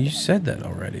discuss that? You said that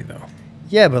already, though.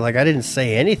 Yeah, but like I didn't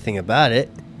say anything about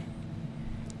it.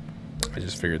 I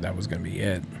just figured that was gonna be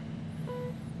it.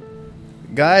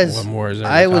 Guys, What more is there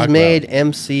to I was talk made about?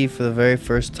 MC for the very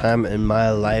first time in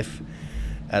my life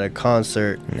at a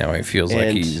concert. Now he feels like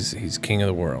And- he's king of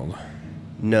the world.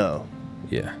 No,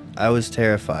 Yeah. I was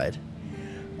terrified.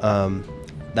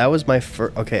 That was my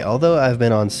first. Okay, although I've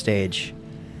been on stage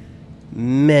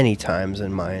many times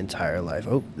in my entire life.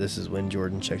 Oh, this is when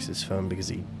Jordan checks his phone because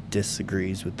he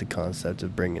disagrees with the concept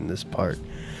of bringing this part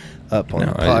up on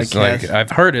the It's podcast. like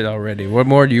I've heard it already. What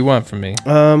more do you want from me?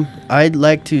 I'd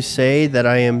like to say that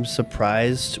I am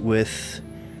surprised with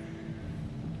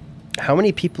how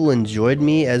many people enjoyed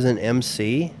me as an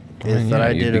MC. Well, That yeah, I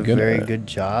you'd did be a good at very it. good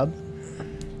job.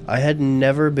 I had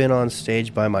never been on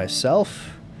stage by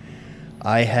myself.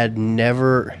 I had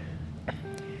never,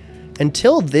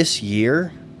 until this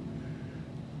year,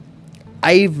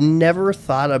 I've never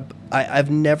thought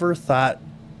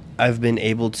I've been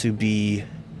able to be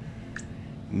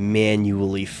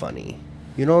manually funny.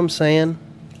 You know what I'm saying?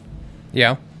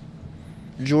 Yeah.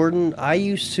 Jordan, I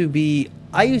used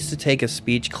to take a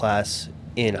speech class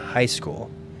in high school.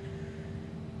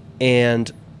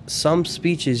 And some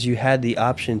speeches you had the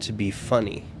option to be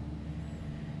funny.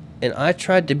 And I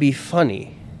tried to be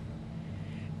funny.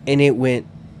 And it went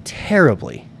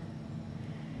terribly.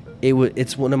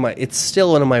 It's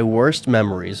still one of my worst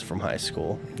memories from high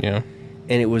school. Yeah.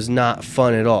 And it was not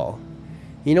fun at all.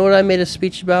 You know what I made a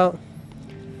speech about?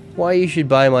 Why you should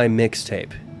buy my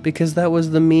mixtape. Because that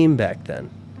was the meme back then.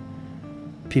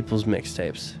 People's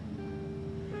mixtapes.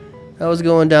 I was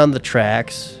going down the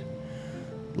tracks.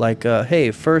 Like,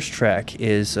 hey, first track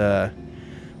is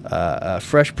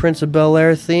Fresh Prince of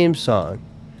Bel-Air theme song.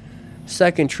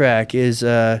 Second track is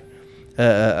a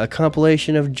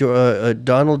compilation of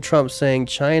Donald Trump saying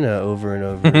China over and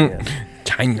over again.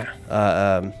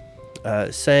 China.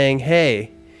 Saying, "Hey,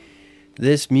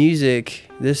 this music,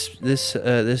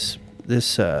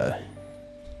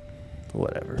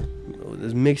 whatever,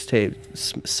 this mixtape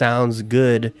sounds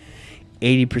good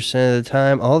 80% of the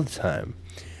time, all the time."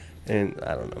 And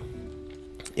I don't know.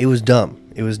 It was dumb.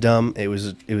 It was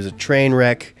a train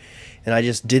wreck, and I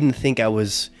just didn't think I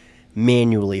was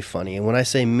manually funny. And when I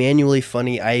say manually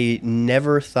funny, I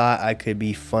never thought I could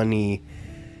be funny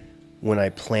when I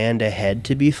planned ahead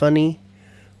to be funny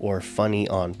or funny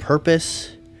on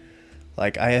purpose.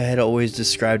 Like, I had always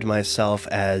described myself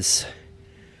as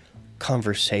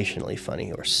conversationally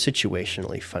funny or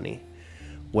situationally funny,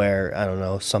 where, I don't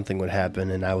know, something would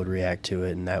happen and I would react to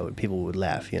it and people would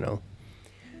laugh, you know.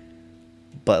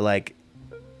 But like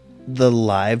the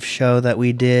live show that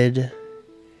we did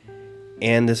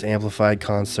and this amplified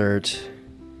concert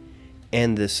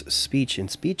and this speech in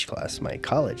speech class, my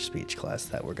college speech class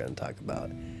that we're going to talk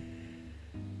about,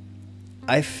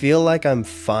 I feel like I'm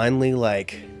finally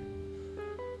like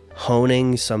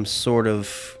honing some sort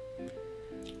of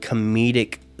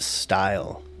comedic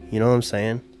style. You know what I'm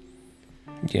saying?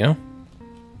 Yeah.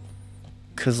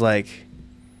 'Cause like,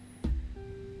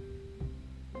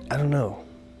 I don't know.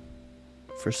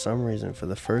 For some reason, for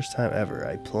the first time ever,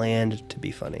 I planned to be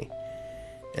funny.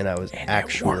 And I was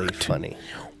actually funny.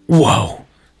 Whoa.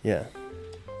 Yeah.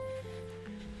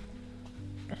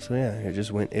 So yeah, it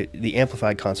just went. The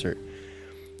amplified concert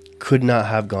could not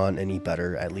have gone any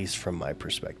better, at least from my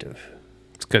perspective.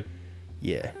 It's good.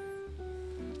 Yeah.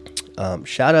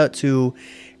 Shout out to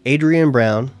Adrian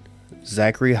Brown,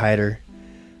 Zachary Hyder,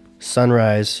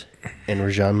 Sunrise, and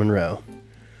Rajan Monroe,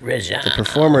 the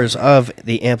performers of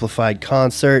the amplified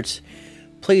concert.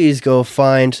 Please go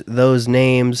find those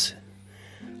names,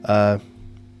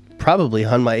 probably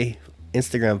on my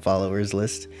Instagram followers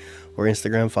list or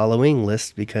Instagram following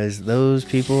list, because those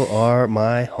people are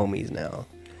my homies now.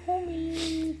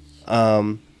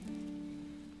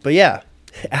 But yeah,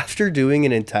 after doing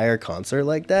an entire concert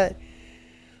like that,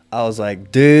 I was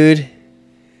like, dude,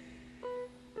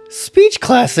 speech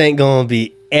class ain't gonna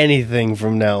be anything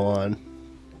from now on.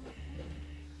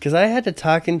 Because I had to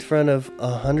talk in front of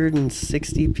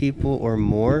 160 people or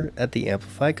more at the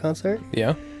Amplified concert.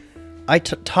 Yeah.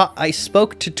 I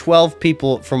spoke to 12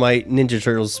 people for my Ninja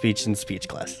Turtles speech in speech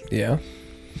class. Yeah.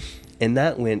 And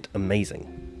that went amazing.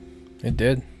 It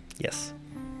did. Yes.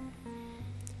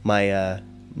 My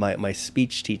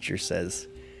speech teacher says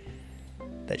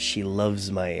that she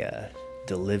loves my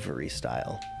delivery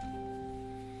style.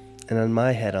 And in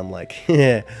my head, I'm like,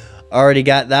 already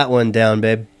got that one down,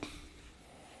 babe.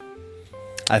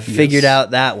 I figured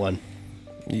out that one.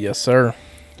 Yes, sir.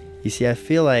 You see, I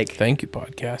feel like... Thank you,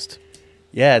 podcast.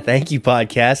 Yeah, thank you,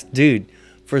 podcast. Dude,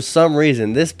 for some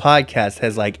reason, this podcast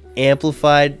has, like,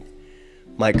 amplified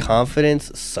my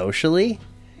confidence socially.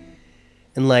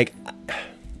 And, like,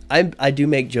 I do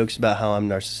make jokes about how I'm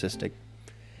narcissistic.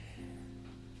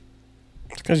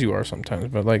 It's because you are sometimes,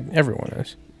 but, like, everyone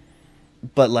is.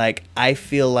 But, like, I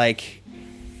feel like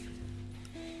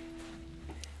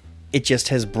it just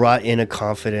has brought in a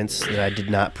confidence that I did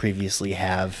not previously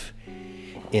have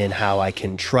in how I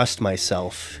can trust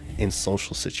myself in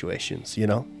social situations, you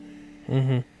know?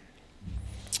 Mm-hmm.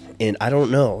 And I don't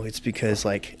know. It's because,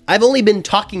 like, I've only been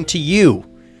talking to you,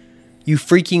 you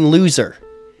freaking loser,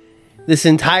 this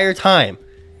entire time.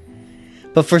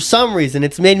 But for some reason,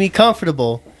 it's made me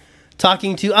comfortable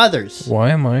talking to others.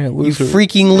 Why am I a loser? You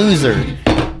freaking loser.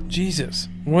 Jesus.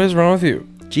 What is wrong with you?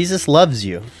 Jesus loves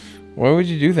you. Why would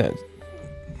you do that?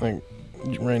 Like,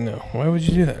 right now. Why would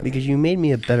you do that? Because you made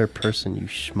me a better person, you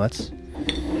schmutz.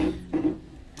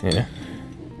 Yeah.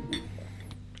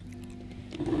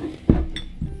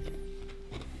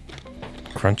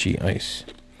 Crunchy ice.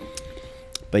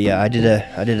 But yeah, I did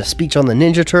a speech on the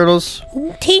Ninja Turtles.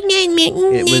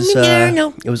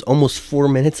 It was almost 4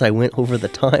 minutes. I went over the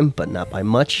time, but not by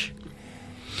much.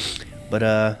 But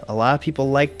a lot of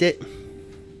people liked it.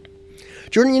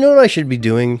 Jordan, you know what I should be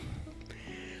doing?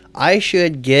 I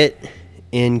should get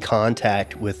in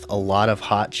contact with a lot of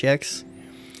hot chicks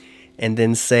and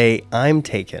then say, I'm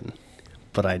taken,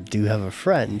 but I do have a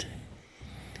friend.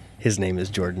 His name is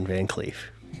Jordan Van Cleef.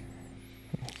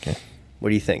 Okay. What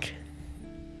do you think?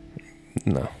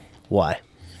 No. Why?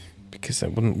 Because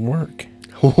that wouldn't work.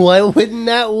 Why wouldn't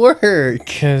that work?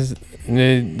 Because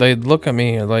they'd look at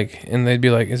me like, and they'd be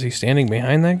like, is he standing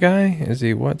behind that guy? Is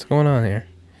he, what's going on here?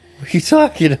 What are you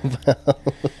talking about?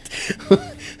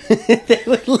 They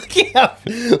would look out.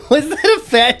 Was that a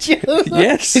fat joke?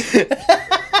 Yes.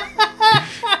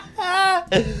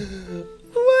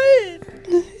 What?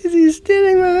 Is he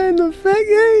standing behind the fat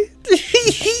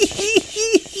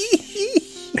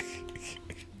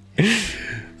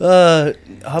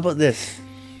How about this?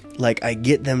 Like, I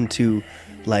get them to,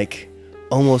 like,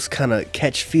 almost kind of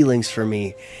catch feelings for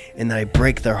me, and I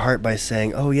break their heart by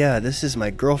saying, oh yeah, this is my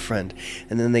girlfriend,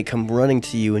 and then they come running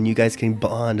to you and you guys can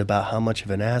bond about how much of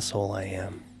an asshole I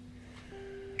am.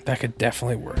 That could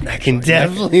definitely work. That can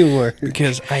definitely work.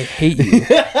 Because I hate you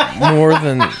more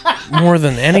than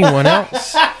anyone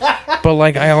else. But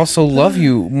like, I also love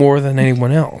you more than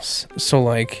anyone else. So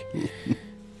like,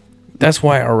 that's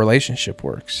why our relationship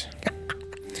works.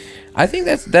 I think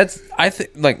that's I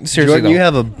think, like, seriously, Jordan, though, you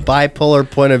have a bipolar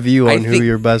point of view on who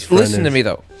your best friend is. Listen to me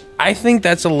though. I think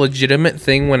that's a legitimate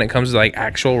thing when it comes to like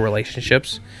actual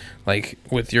relationships, like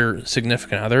with your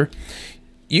significant other.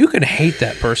 You can hate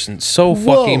that person so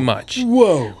fucking much.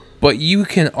 Whoa. But you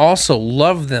can also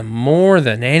love them more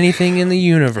than anything in the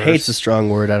universe. Hate's a strong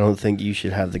word. I don't think you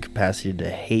should have the capacity to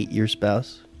hate your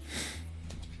spouse.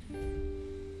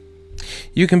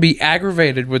 You can be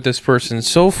aggravated with this person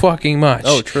so fucking much.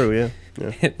 Oh, true,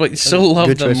 yeah. But you still love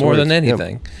Good them choice of more words. than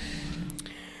anything.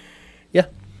 Yeah.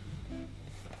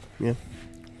 Yeah.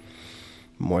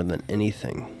 More than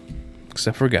anything.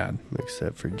 Except for God.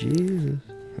 Except for Jesus.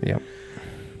 Yep.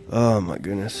 Oh, my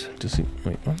goodness.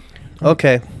 Wait, what?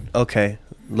 Okay.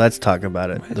 Let's talk about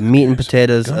it. The meat and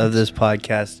potatoes of this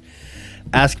podcast.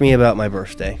 Ask me about my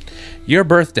birthday. Your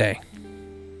birthday.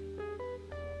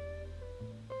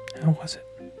 How was it?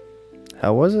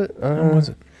 How was it? How was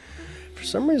it? For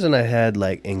some reason, I had,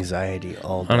 like, anxiety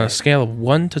all day. On a scale of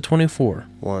 1 to 24.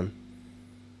 1.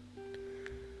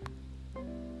 I'm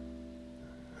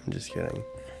just kidding.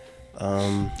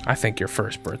 I think your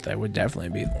first birthday would definitely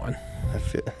be the one. I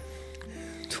feel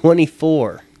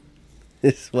 24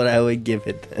 is what I would give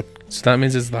it then. So that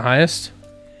means it's the highest?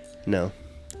 No.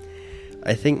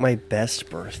 I think my best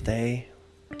birthday.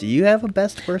 Do you have a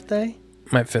best birthday?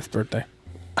 My 5th birthday.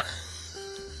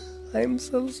 I'm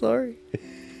so sorry.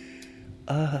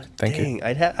 Thank you.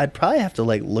 I'd probably have to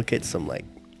like look at some like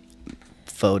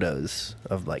photos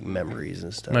of like memories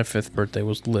and stuff. My 5th birthday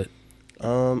was lit.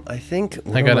 I think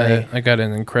I got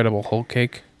an incredible whole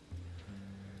cake.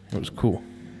 It was cool.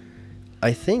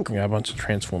 I think I got a bunch of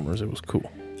Transformers. It was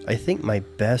cool. I think my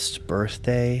best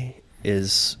birthday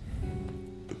is.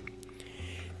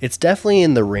 It's definitely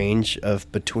in the range of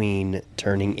between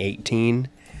turning 18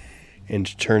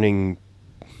 and turning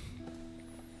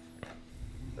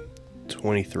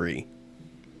 23.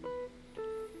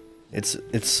 It's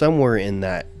somewhere in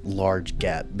that large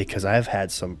gap because I've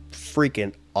had some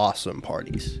freaking awesome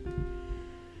parties.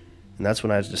 And that's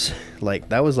when I was just like,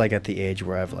 that was like at the age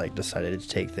where I've like decided to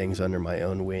take things under my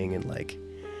own wing and like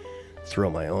throw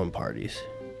my own parties.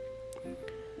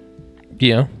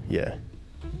 Yeah. Yeah.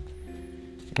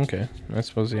 Okay. I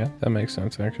suppose, yeah, that makes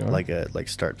sense actually. Like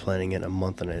start planning it a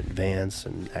month in advance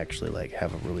and actually like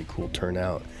have a really cool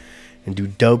turnout and do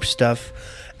dope stuff.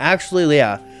 Actually,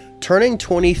 yeah, turning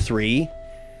 23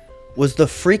 was the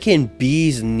freaking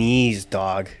bee's knees,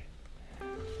 dog.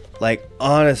 Like,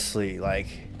 honestly, like,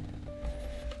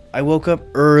 I woke up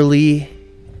early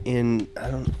in,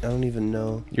 I don't even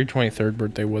know. Your 23rd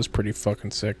birthday was pretty fucking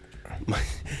sick.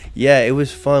 Yeah, it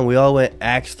was fun. We all went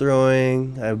axe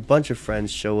throwing. I had a bunch of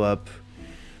friends show up.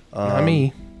 Not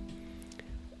me.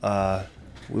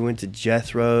 We went to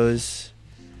Jethro's.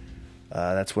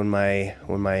 That's when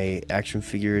my action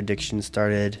figure addiction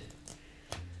started.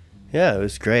 Yeah, it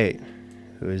was great.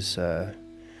 It was a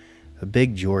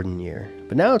big Jordan year.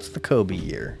 But now it's the Kobe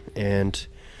year. And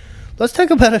let's talk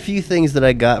about a few things that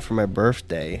I got for my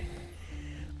birthday.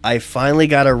 I finally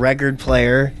got a record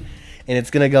player, and it's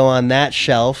going to go on that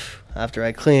shelf after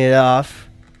I clean it off.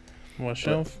 What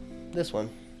shelf? This one.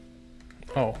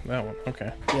 Oh, that one.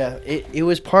 Okay. Yeah, it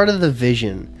was part of the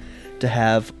vision to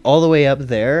have all the way up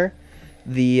there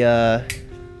the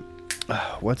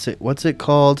what's it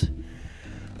called?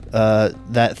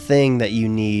 That thing that you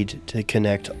need to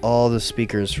connect all the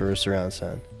speakers for a surround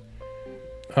sound.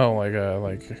 Oh,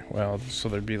 well, so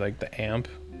there'd be like the amp,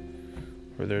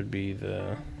 or there'd be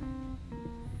the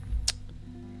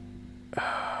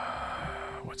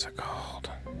what's it called?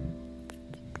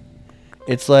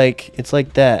 It's like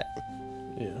that.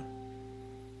 Yeah.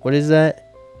 What is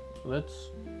that? That's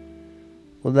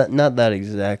Well, not that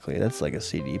exactly. That's like a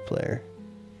CD player.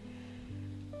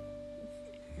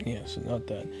 yeah, so not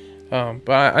that.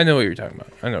 But I know what you're talking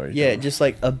about. I know what you're talking about. Just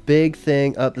like a big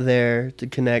thing up there to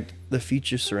connect the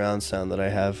future surround sound that I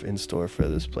have in store for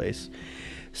this place.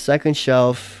 Second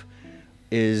shelf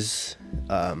is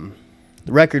the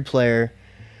record player.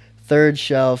 Third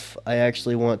shelf, I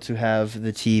actually want to have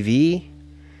the TV.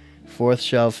 Fourth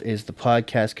shelf is the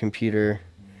podcast computer.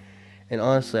 And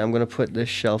honestly, I'm going to put this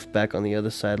shelf back on the other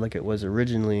side like it was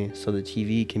originally so the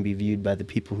TV can be viewed by the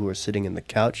people who are sitting in the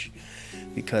couch,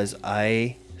 because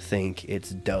I think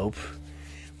it's dope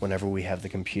whenever we have the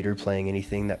computer playing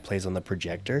anything that plays on the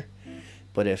projector.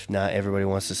 But if not everybody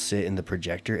wants to sit in the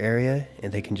projector area,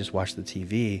 and they can just watch the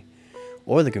TV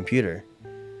or the computer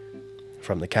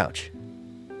from the couch,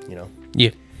 you know?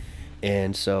 Yeah.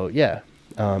 And so, yeah.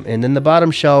 And then the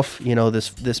bottom shelf, you know,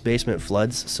 this basement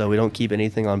floods, so we don't keep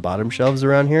anything on bottom shelves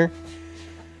around here.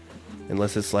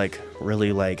 Unless it's like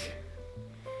really like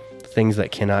things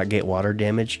that cannot get water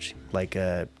damaged, like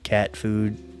cat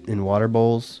food in water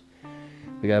bowls.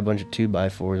 We got a bunch of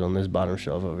 2x4s on this bottom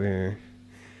shelf over here.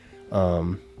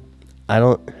 I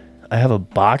have a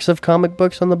box of comic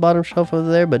books on the bottom shelf over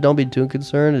there, but don't be too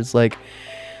concerned. It's like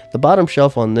the bottom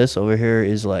shelf on this over here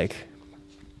is like,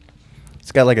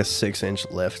 it's got like a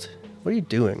 6-inch lift. What are you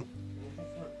doing?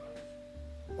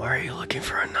 Why are you looking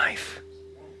for a knife?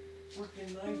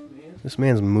 This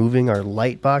man's moving our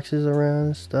light boxes around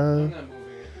and stuff.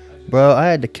 Bro, I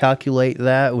had to calculate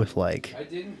that with like,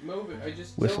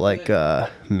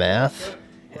 math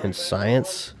and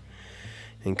science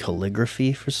and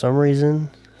calligraphy for some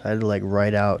reason. I had to like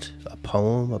write out a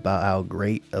poem about how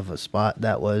great of a spot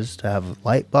that was to have a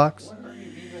light box. What are you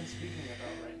even speaking about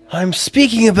right now? I'm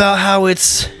speaking about how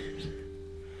it's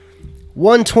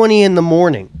 1:20 in the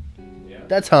morning. Yeah.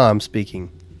 That's how I'm speaking,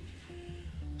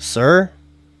 sir.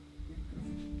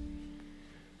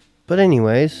 But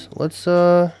anyways, let's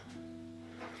so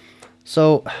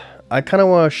I kind of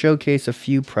want to showcase a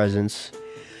few presents.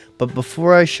 But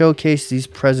before I showcase these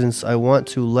presents, I want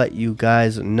to let you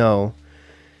guys know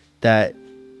that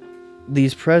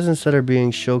these presents that are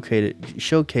being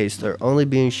showcased are only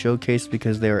being showcased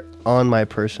because they're on my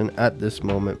person at this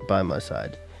moment by my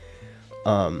side.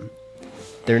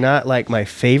 They're not like my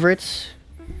favorites.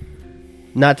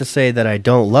 Not to say that I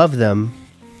don't love them,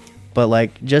 but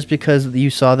like just because you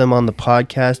saw them on the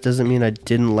podcast doesn't mean I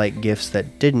didn't like gifts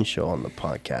that didn't show on the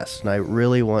podcast. And I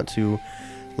really want to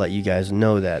let you guys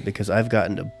know that, because I've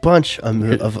gotten a bunch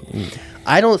of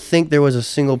I don't think there was a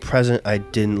single present I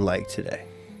didn't like today.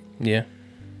 Yeah.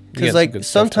 Because like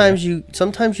sometimes you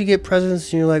get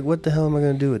presents and you're like, what the hell am I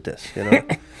going to do with this? You know?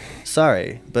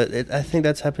 Sorry, but I think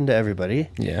that's happened to everybody.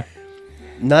 Yeah.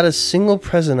 Not a single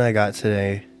present I got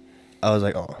today, I was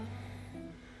like, oh.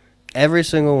 Every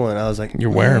single one, I was like,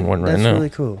 you're wearing one right now. That's really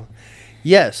cool.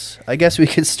 Yes, I guess we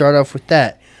could start off with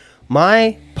that.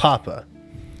 My papa,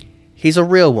 he's a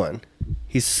real one.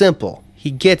 He's simple.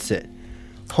 He gets it.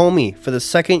 Homie, for the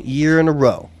second year in a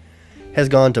row, has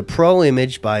gone to Pro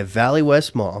Image by Valley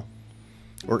West Mall,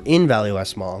 or in Valley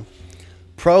West Mall.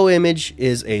 Pro Image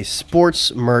is a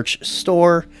sports merch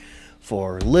store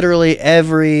for literally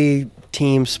every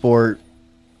team sport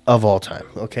of all time.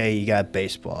 Okay, you got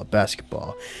baseball,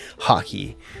 basketball,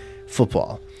 hockey,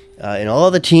 football, and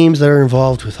all the teams that are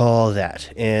involved with all of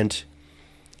that. And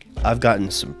I've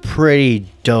gotten some pretty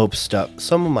dope stuff.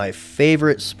 Some of my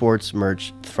favorite sports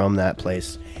merch from that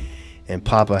place. And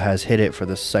Papa has hit it for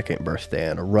the second birthday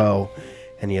in a row.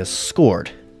 And he has scored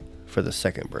for the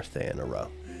second birthday in a row.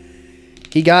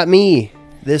 He got me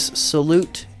this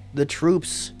Salute the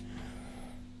Troops,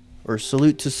 or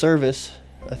Salute to Service.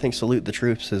 I think Salute the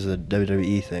Troops is a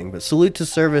WWE thing. But Salute to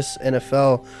Service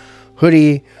NFL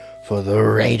hoodie for the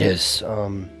Raiders.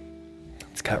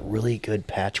 It's got really good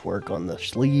patchwork on the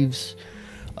sleeves.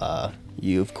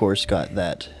 You, of course, got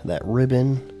that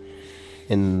ribbon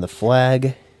and the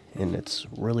flag, and it's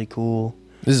really cool.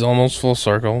 This is almost full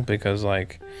circle because,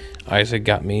 like, Isaac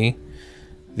got me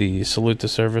the Salute to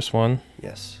Service one.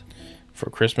 Yes. For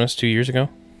Christmas 2 years ago.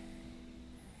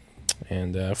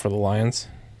 And for the Lions,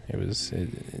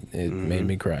 it made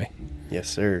me cry. Yes,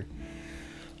 sir.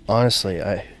 Honestly,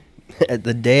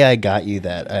 the day I got you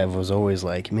that, I was always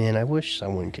like, man, I wish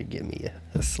someone could give me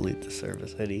a Salute to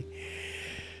Service hoodie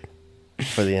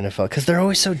for the NFL, because they're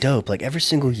always so dope, like every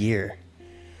single year.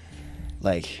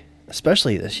 Like,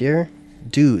 especially this year.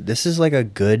 Dude, this is like a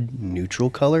good neutral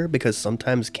color, because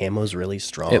sometimes camo's really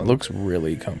strong. It looks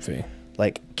really comfy.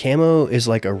 Like, camo is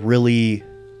like a really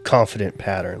confident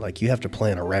pattern. Like, you have to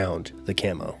plan around the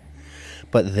camo.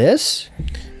 But this,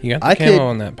 you got the camo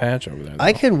on that patch over there, though.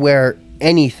 I could wear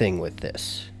anything with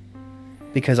this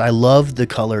because I love the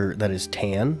color that is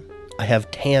tan. I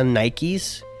have tan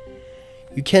Nikes.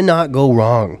 You cannot go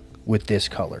wrong with this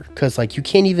color because, like, you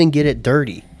can't even get it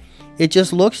dirty. It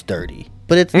just looks dirty,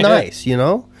 but it's nice, you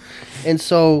know? And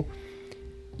so,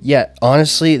 yeah,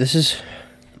 honestly, this is...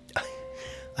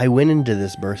 I went into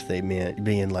this birthday, man,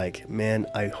 being like, man,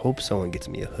 I hope someone gets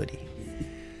me a hoodie.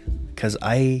 Because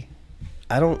I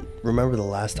don't remember the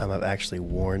last time I've actually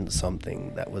worn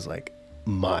something that was, like,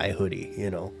 my hoodie,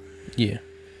 Yeah.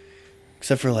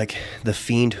 Except for like the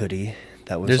Fiend hoodie.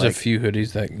 That was There's like, a few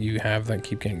hoodies that you have that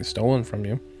keep getting stolen from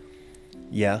you.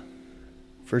 yeah,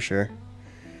 for sure.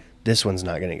 This one's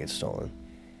not gonna get stolen.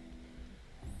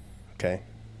 Okay,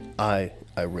 I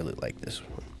really like this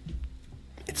one.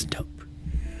 It's dope.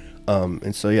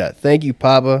 And so yeah, thank you,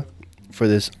 Papa, for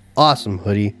this awesome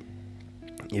hoodie.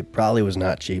 It probably was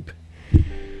not cheap.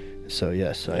 So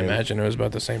yes, I imagine it was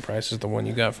about the same price as the one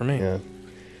you got for me. Yeah,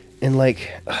 and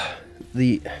like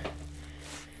the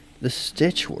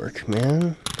stitch work,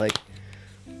 man. Like,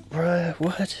 bruh,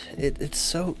 what? It's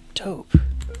so dope.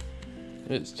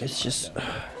 It's just,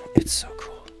 it's so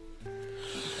cool.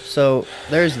 So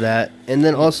there's that, and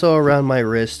then also around my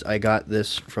wrist, I got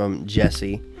this from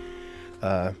Jesse.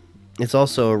 It's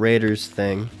also a Raiders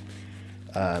thing.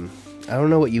 I don't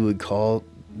know what you would call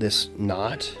this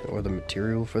knot or the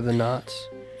material for the knots.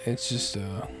 It's just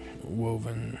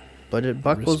woven. But it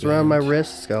buckles around my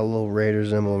wrist. It's got a little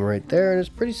Raiders emblem right there, and it's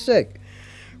pretty sick.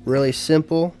 Really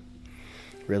simple,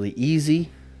 really easy.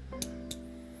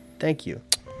 Thank you.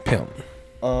 Pimp.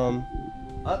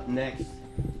 Up next.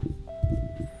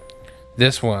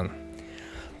 This one.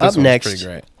 Up next, pretty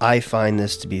great. I find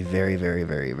this to be very, very,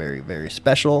 very, very, very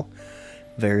special.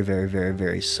 Very, very, very,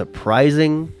 very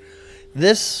surprising.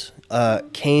 This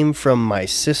came from my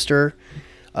sister.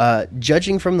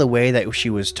 Judging from the way that she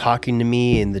was talking to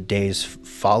me in the days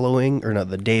following, or no,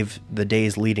 the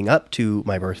days leading up to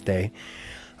my birthday,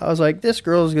 I was like, this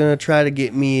girl's gonna try to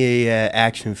get me a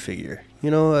action figure.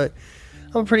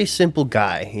 I'm a pretty simple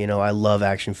guy. I love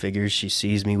action figures. She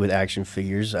sees me with action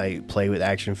figures. I play with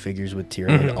action figures with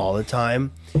Tyrion all the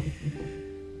time.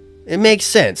 It makes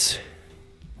sense.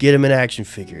 Get him an action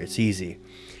figure. It's easy.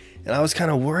 And I was kind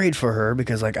of worried for her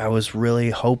because I was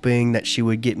really hoping that she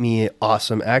would get me an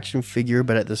awesome action figure,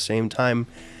 but at the same time,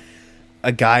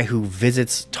 a guy who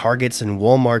visits Targets and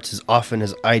Walmarts as often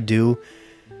as I do,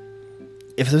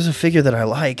 if there's a figure that I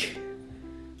like,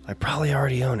 I probably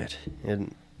already own it.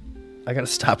 And I got to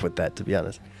stop with that, to be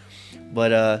honest.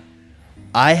 But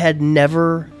I had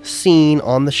never seen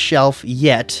on the shelf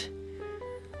yet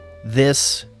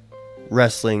this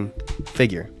wrestling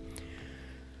figure.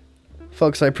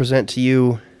 Folks, I present to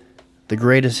you the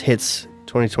Greatest Hits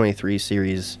 2023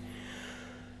 series,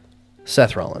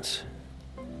 Seth Rollins.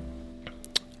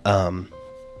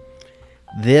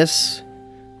 This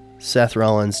Seth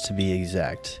Rollins, to be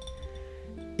exact,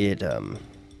 it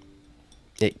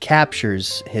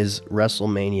captures his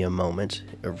WrestleMania moment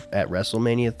at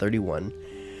WrestleMania 31.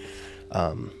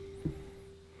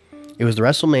 It was the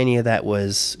WrestleMania that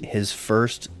was his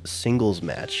first singles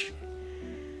match.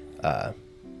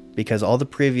 Because all the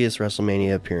previous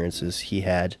WrestleMania appearances he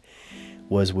had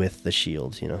was with the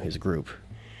Shield, his group.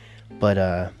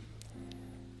 But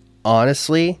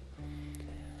honestly,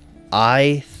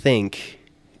 I think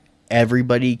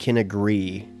everybody can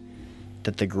agree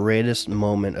that the greatest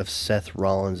moment of Seth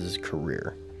Rollins'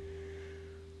 career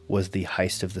was the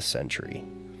heist of the century.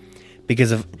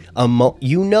 Because of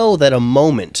that a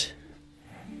moment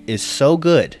is so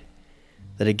good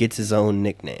that it gets his own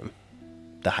nickname,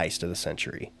 the heist of the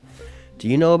century. Do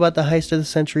you know about the heist of the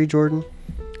century, Jordan?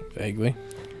 Vaguely.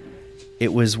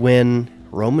 It was when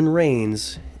Roman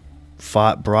Reigns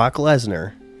fought Brock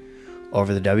Lesnar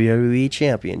over the WWE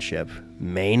Championship,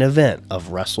 main event of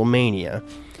WrestleMania.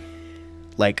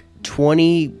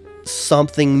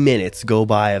 20-something minutes go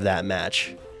by of that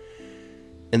match,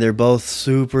 and they're both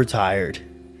super tired.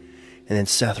 And then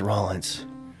Seth Rollins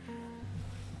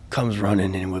comes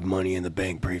running in with Money in the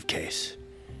Bank briefcase,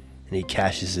 and he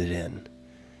cashes it in.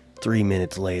 3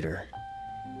 minutes later,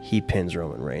 he pins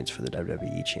Roman Reigns for the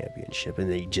WWE Championship, and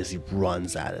then he just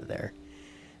runs out of there.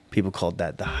 People called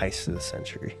that the heist of the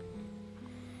century.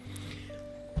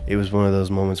 It was one of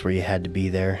those moments where you had to be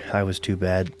there. I was too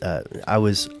bad. I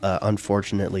was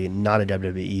unfortunately not a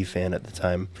WWE fan at the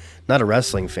time, not a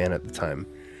wrestling fan at the time.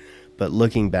 But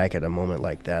looking back at a moment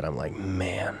like that, I'm like,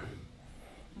 man,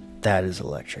 that is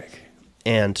electric.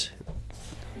 And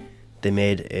they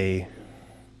made a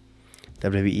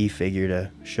WWE figure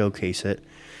to showcase it.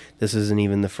 This isn't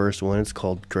even the first one. It's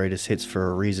called Greatest Hits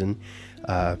for a reason.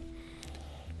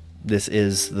 This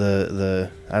is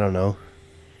the I don't know,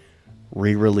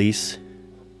 re-release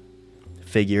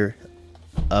figure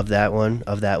of that one,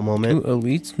 of that moment. Do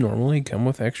elites normally come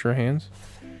with extra hands?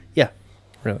 Yeah.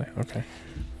 Really? Okay.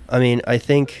 I mean, I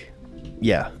think,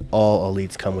 yeah, all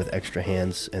elites come with extra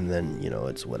hands, and then,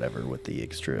 it's whatever with the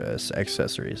extra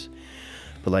accessories.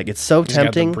 But, it's so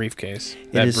tempting. Got the briefcase.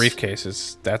 That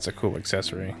briefcase that's a cool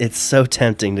accessory. It's so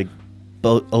tempting to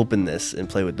open this and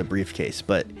play with the briefcase,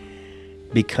 but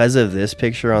because of this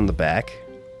picture on the back,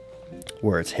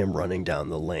 where it's him running down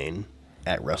the lane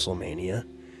at WrestleMania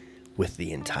with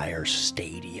the entire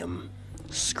stadium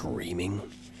screaming.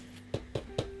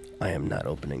 I am not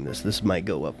opening this. This might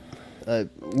go up.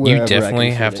 You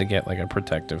definitely have to get like a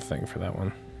protective thing for that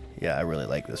one. Yeah, I really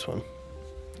like this one.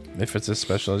 If it's as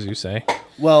special as you say.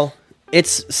 Well,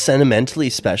 it's sentimentally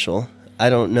special. I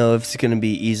don't know if it's going to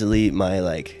be easily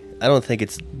I don't think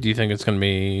it's... Do you think it's going to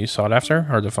be sought after?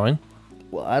 Hard to find?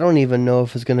 Well, I don't even know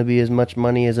if it's going to be as much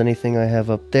money as anything I have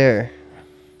up there.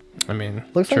 I mean,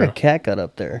 looks true. like a cat got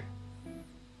up there.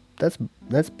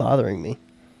 That's bothering me.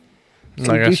 Some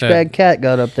like I said, douchebag cat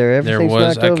got up there. There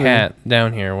was a cat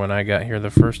down here when I got here the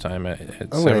first time at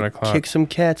 7 o'clock. Kick some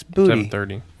cat's booty.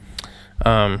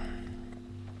 7:30.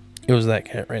 It was that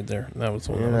cat right there. That was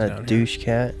the one that was down douche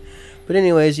cat. But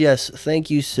anyways, yes, thank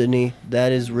you, Sydney.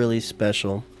 That is really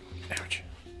special. Ouch.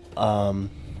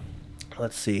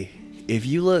 Let's see. If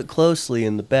you look closely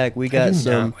in the back, we got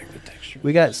some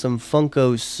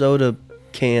Funko soda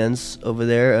cans over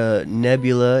there.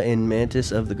 Nebula and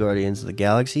Mantis of the Guardians of the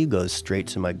Galaxy goes straight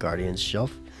to my Guardians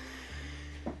shelf.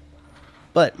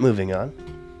 But moving on.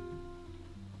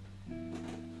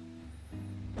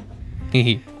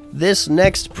 This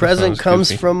next present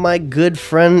comes from my good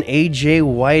friend AJ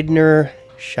Widener.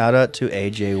 Shout out to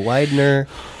AJ Widener,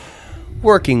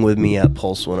 working with me at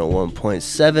Pulse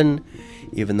 101.7,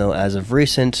 even though as of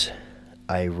recent,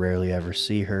 I rarely ever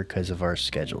see her because of our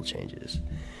schedule changes.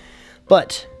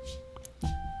 But,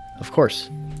 of course,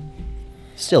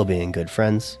 still being good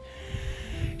friends,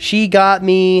 she got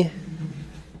me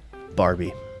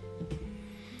Barbie.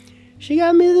 She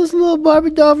got me this little Barbie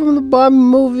doll from the Barbie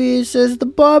movie. It says, the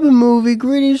Barbie movie,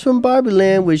 greetings from Barbie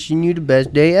Land, wishing you the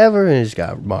best day ever. And it's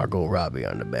got Margot Robbie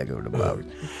on the back of the Barbie.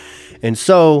 And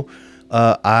so,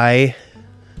 I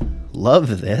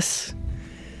love this.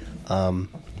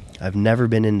 I've never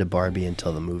been into Barbie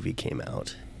until the movie came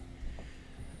out.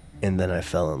 And then I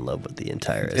fell in love with the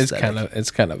entire aesthetic. It's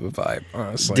kind of a vibe,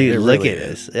 honestly. Dude, look at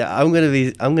this. Yeah, I'm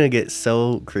gonna get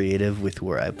so creative with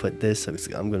where I put this.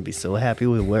 I'm gonna be so happy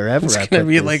with wherever I put this. It's gonna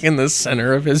be like in the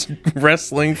center of his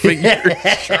wrestling figure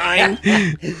shrine.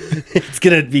 It's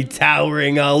gonna be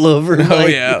towering all over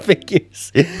my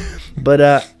figures. But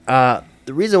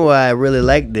the reason why I really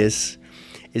like this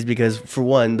is because, for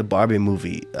one, the Barbie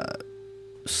movie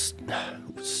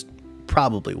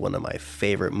probably one of my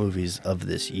favorite movies of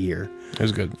this year. It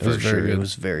was good. It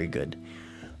was very good.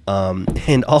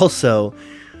 And also,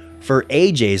 for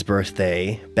AJ's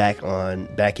birthday back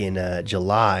in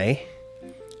July,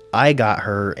 I got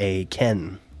her a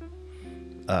Ken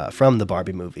from the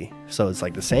Barbie movie. So it's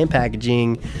like the same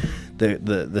packaging,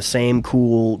 the same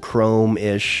cool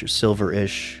chrome-ish,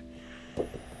 silver-ish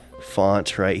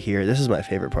font right here. This is my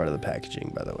favorite part of the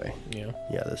packaging, by the way. Yeah.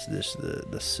 This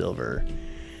the silver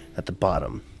at the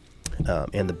bottom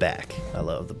and the back. I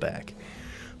love the back.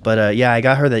 But I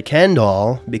got her the Ken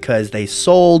doll because they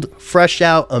sold fresh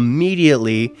out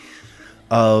immediately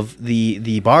of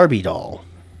the Barbie doll,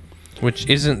 which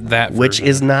isn't that version. Which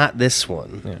is not this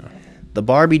one. Yeah. The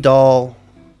Barbie doll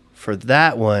for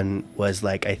that one was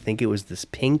I think it was this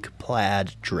pink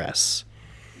plaid dress.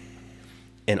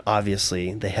 And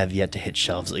obviously they have yet to hit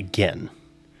shelves again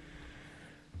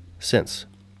since.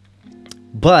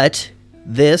 But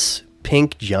this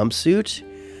pink jumpsuit,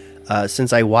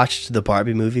 since I watched the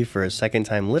Barbie movie for a second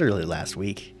time literally last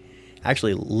week,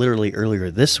 actually literally earlier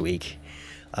this week,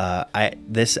 I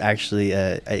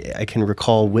can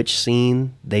recall which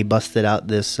scene they busted out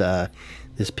this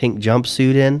pink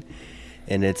jumpsuit in,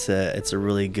 and it's a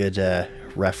really good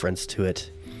reference to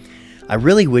it. I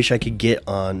really wish I could get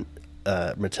on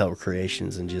Mattel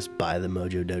Creations and just buy the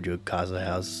Mojo Dojo Casa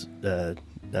House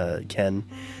Ken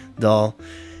doll.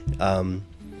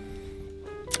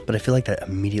 But I feel like that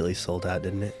immediately sold out,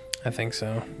 didn't it? I think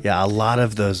so. Yeah, a lot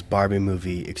of those Barbie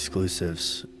movie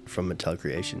exclusives from Mattel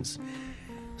Creations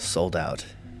sold out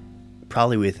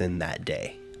probably within that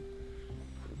day.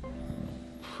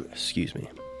 Excuse me.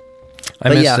 I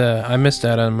missed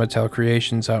out on Mattel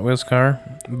Creations Hot Wheels car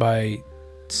by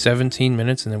 17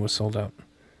 minutes and it was sold out.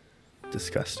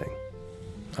 Disgusting.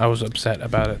 I was upset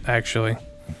about it, actually.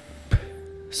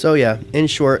 So yeah, in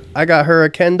short, I got her a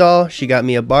Ken doll. She got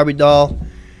me a Barbie doll.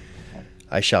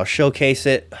 I shall showcase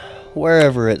it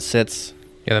wherever it sits.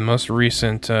 Yeah, the most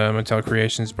recent Mattel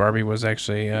Creations Barbie was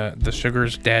actually the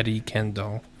Sugar's Daddy Ken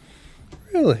doll.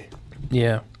 Really?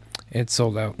 Yeah, it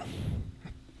sold out.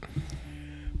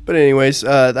 But anyways,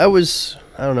 that was,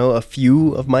 I don't know, a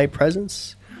few of my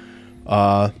presents.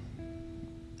 I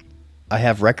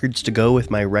have records to go with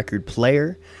my record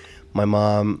player. My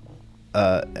mom,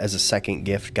 as a second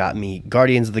gift, got me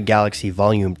Guardians of the Galaxy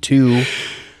Volume 2.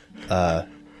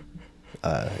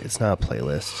 It's not a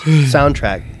playlist.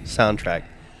 Soundtrack.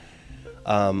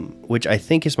 Which I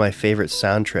think is my favorite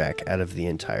soundtrack out of the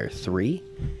entire 3.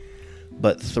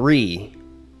 But 3,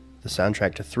 the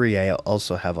soundtrack to 3, I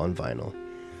also have on vinyl.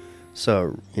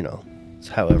 So, it's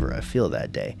however I feel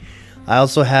that day. I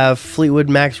also have Fleetwood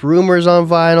Mac's Rumors on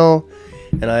vinyl.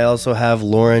 And I also have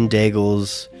Lauren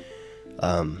Daigle's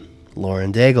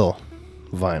Lauren Daigle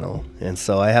vinyl. And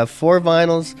so I have 4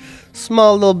 vinyls.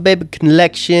 Small little baby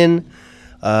collection.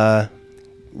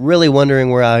 Really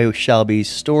wondering where I shall be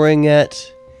storing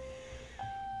it.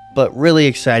 But really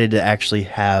excited to actually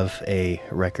have a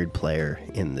record player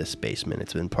in this basement.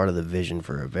 It's been part of the vision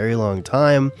for a very long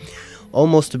time.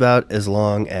 Almost about as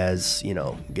long as,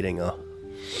 getting a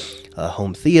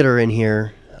home theater in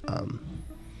here.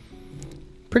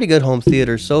 Pretty good home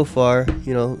theater so far.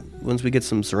 Once we get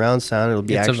some surround sound, it'll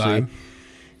be It's actually...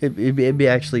 a vibe. It'd be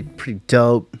actually pretty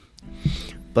dope.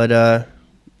 But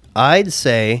I'd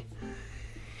say...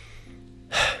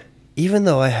 Even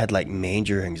though I had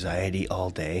major anxiety all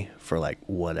day for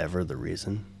whatever the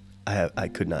reason, I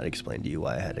could not explain to you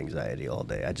why I had anxiety all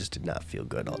day. I just did not feel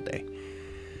good all day.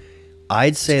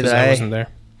 I'd say that I wasn't there.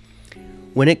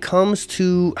 when it comes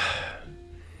to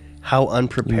how You missed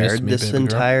unprepared me, this baby girl.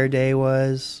 entire day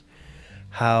was,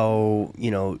 how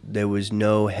there was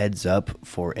no heads up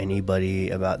for anybody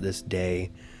about this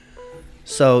day.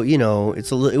 So it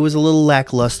was a little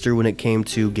lackluster when it came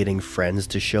to getting friends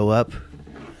to show up.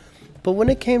 But when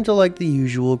it came to the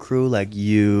usual crew, like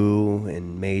you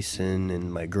and Mason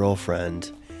and my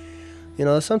girlfriend,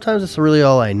 sometimes it's really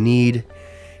all I need.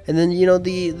 And then,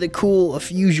 the cool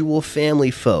usual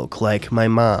family folk like my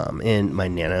mom and my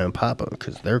Nana and Papa,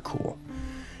 because they're cool.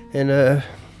 And, a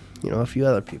few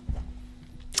other people.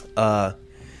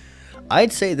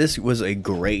 I'd say this was a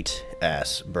great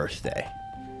ass birthday.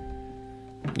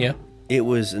 Yeah. It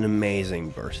was an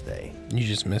amazing birthday. You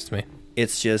just missed me.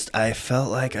 It's just, I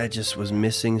felt like I just was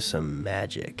missing some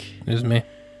magic. It was me.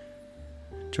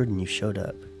 Jordan, you showed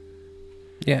up.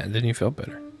 Yeah, then you felt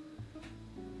better.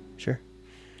 Sure.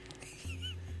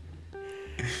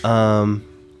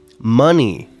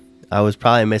 Money. I was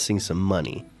probably missing some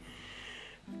money.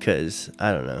 Because,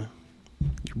 I don't know.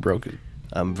 You're broke.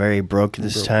 I'm very broke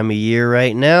this time of year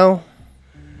right now.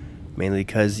 Mainly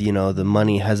because, the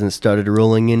money hasn't started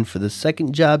rolling in for the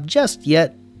second job just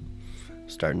yet.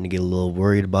 Starting to get a little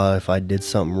worried about if I did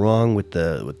something wrong with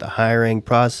the hiring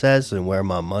process and where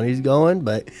my money's going.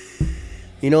 But,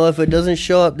 if it doesn't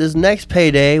show up this next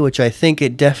payday, which I think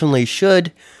it definitely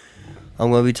should, I'm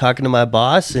going to be talking to my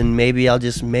boss, and maybe I'll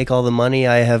just make all the money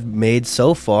I have made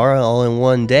so far all in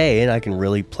one day, and I can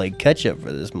really play catch up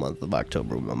for this month of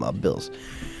October with my bills.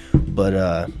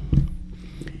 But,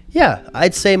 yeah,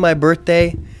 I'd say my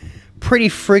birthday, pretty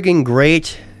friggin'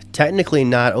 great. Technically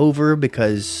not over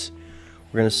because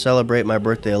we're going to celebrate my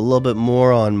birthday a little bit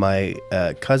more on my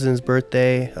cousin's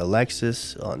birthday,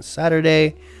 Alexis, on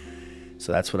Saturday.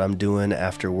 So that's what I'm doing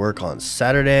after work on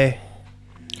Saturday.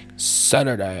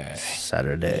 Saturday.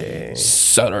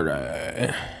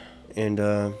 And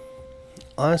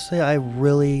honestly, I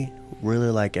really,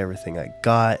 really like everything I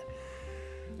got.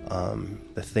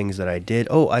 The things that I did.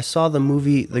 Oh, I saw the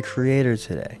movie The Creator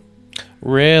today.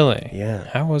 Really? Yeah.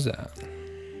 How was that?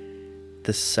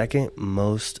 The second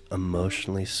most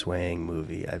emotionally swaying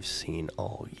movie I've seen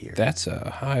all year. That's a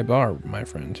high bar, my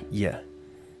friend. Yeah.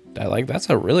 That's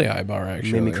a really high bar,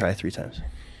 actually. Made me cry 3 times.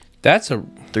 That's a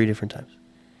 3 different times.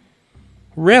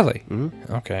 really.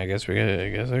 Mm-hmm. Okay, I guess I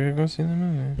gotta go see the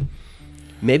movie.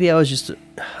 Maybe I was just,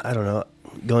 I don't know,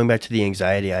 going back to the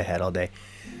anxiety I had all day.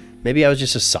 Maybe I was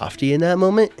just a softie in that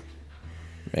moment.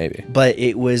 Maybe. But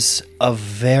it was a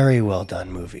very well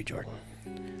done movie, Jordan.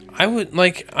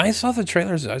 I saw the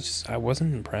trailers. I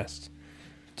wasn't impressed.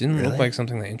 Didn't Really? look like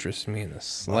something that interested me in the Oh,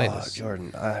 slightest.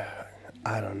 Jordan,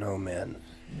 I don't know, man.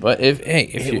 But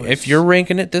if you're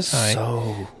ranking it this high,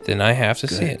 So then I have to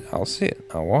see good. it. I'll see it.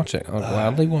 I'll watch it. I'll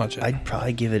gladly watch it. I'd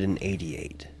probably give it an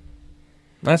 88.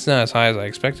 That's not as high as I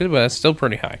expected, but that's still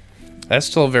pretty high. That's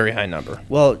still a very high number.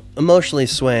 Well, emotionally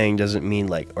swaying doesn't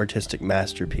mean artistic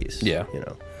masterpiece. Yeah.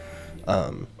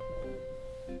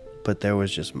 But there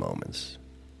was just moments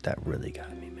that really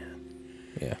got me, man.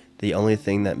 Yeah. The only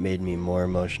thing that made me more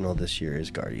emotional this year is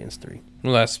Guardians 3.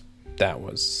 Well, that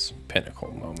was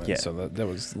pinnacle moment. Yeah. So that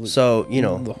was. So, the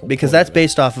whole because point that's of it.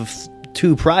 based off of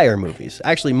 2 prior movies.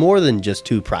 Actually, more than just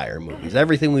 2 prior movies.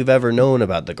 Everything we've ever known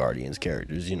about the Guardians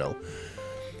characters,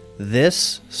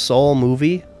 This sole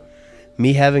movie,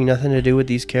 me having nothing to do with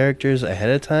these characters ahead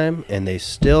of time, and they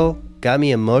still got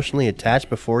me emotionally attached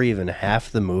before even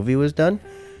half the movie was done.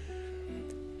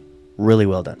 Really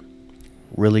well done.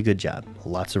 Really good job.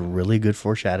 Lots of really good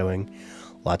foreshadowing.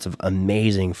 Lots of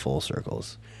amazing full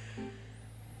circles.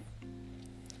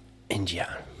 And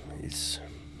yeah,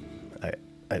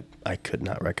 I could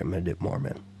not recommend it more,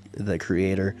 man. The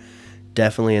creator,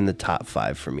 definitely in the top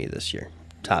 5 for me this year.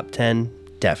 Top 10,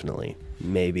 definitely.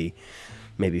 Maybe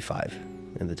 5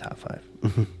 in the top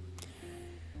 5.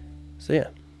 So yeah.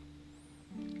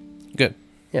 Good.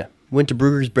 Yeah. Went to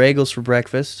Brugger's Bagels for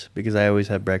breakfast because I always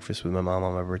have breakfast with my mom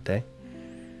on my birthday.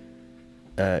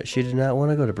 She did not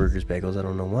want to go to Brugger's Bagels. I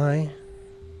don't know why.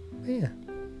 But yeah.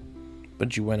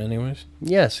 But you went anyways?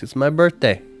 Yes, it's my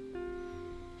birthday.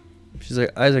 She's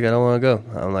like, Isaac, I don't want to go.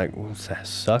 I'm like, well, that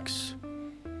sucks.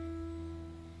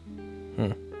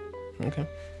 Okay.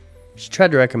 She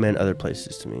tried to recommend other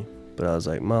places to me, but I was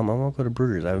like, Mom, I want to go to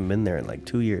Brugger's. I haven't been there in like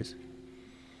 2 years.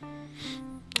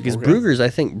 Because Okay. Brugger's, I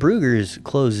think Brugger's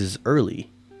closes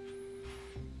early.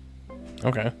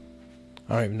 Okay.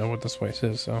 I don't even know what this place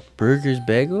is, so. Brugger's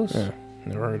Bagels? Yeah,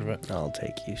 never heard of it. I'll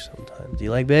take you sometime. Do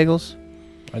you like bagels?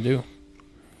 I do.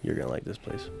 You're going to like this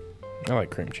place. I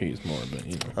like cream cheese more, but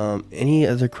you know. Any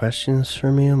other questions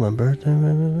for me on my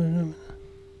birthday?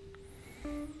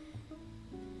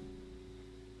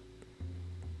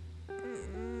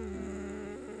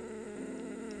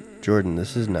 Jordan,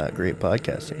 this is not great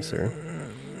podcasting, sir.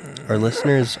 Our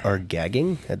listeners are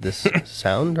gagging at this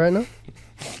sound right now.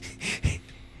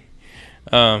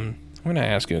 I'm going to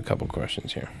ask you a couple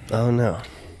questions here. Oh, no.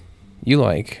 You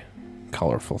like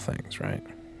colorful things, right?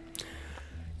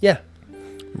 Yeah.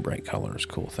 Bright colors,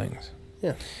 cool things.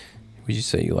 Yeah. Would you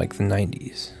say you like the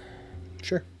 90s?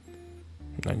 Sure.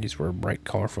 90s were a bright,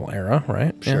 colorful era,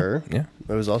 right? Sure. Yeah.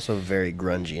 It was also a very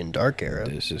grungy and dark era.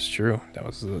 This is true. That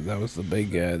was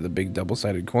the big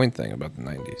double-sided coin thing about the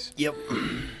 90s. Yep.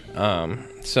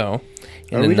 So,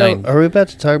 Are we about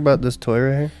to talk about this toy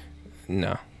right here?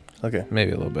 No. Okay.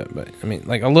 Maybe a little bit, but I mean,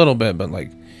 like a little bit, but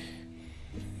like,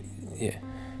 yeah.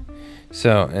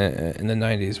 So, in the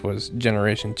 90s was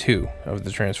Generation 2 of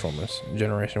the Transformers.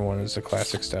 Generation 1 is the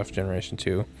classic stuff. Generation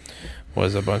 2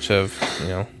 was a bunch of,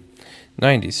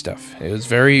 90s stuff. It was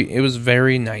very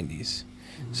 90s.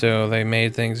 So they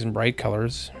made things in bright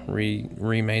colors,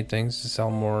 remade things to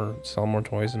sell more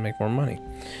toys and make more money.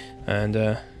 And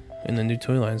in the new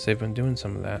toy lines, they've been doing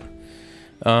some of that.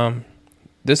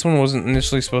 This one wasn't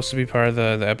initially supposed to be part of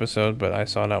the episode, but I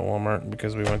saw it at Walmart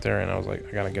because we went there, and I was like,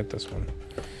 I gotta get this one.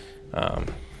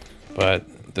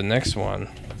 But the next one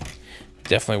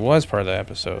definitely was part of the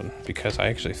episode because I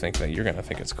actually think that you're gonna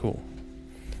think it's cool.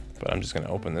 But I'm just gonna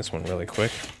open this one really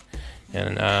quick,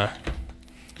 and I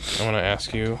want to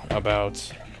ask you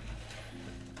about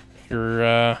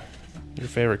your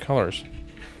favorite colors.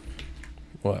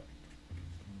 What?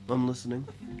 I'm listening.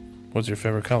 What's your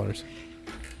favorite colors?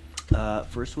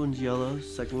 First one's yellow,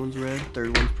 second one's red,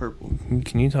 third one's purple.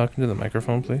 Can you talk into the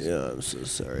microphone, please? Yeah, I'm so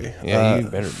sorry. Yeah, you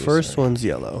better be First sorry. one's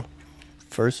yellow.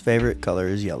 First favorite color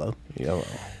is yellow. Yellow.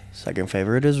 Second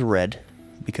favorite is red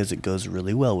because it goes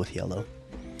really well with yellow.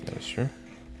 That's true.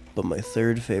 But my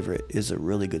third favorite is a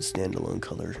really good standalone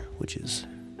color, which is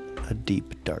a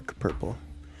deep dark purple.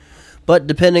 But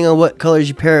depending on what colors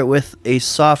you pair it with, a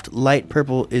soft light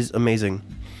purple is amazing.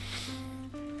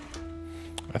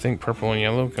 I think purple and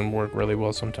yellow can work really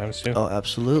well sometimes too. Oh,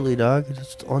 absolutely, dog.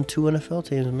 It's on 2 NFL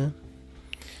teams, man.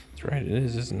 That's right, it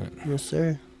is, isn't it? Yes,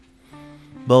 sir.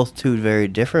 Both 2 very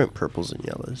different purples and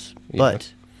yellows, Yeah.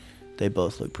 but they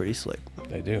both look pretty slick.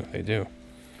 They do.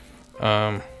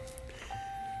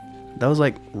 That was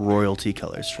like royalty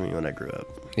colors for me when I grew up.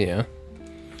 Yeah.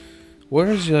 What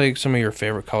is like some of your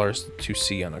favorite colors to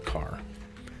see on a car?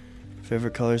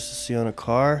 Favorite colors to see on a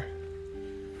car?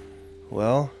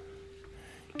 Well,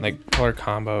 Like color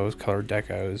combos, color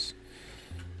decos.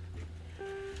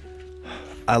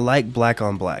 I like black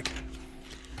on black.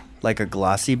 Like a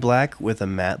glossy black with a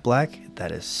matte black.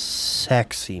 That is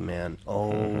sexy, man.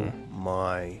 Oh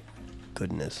my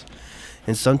goodness.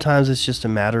 And sometimes it's just a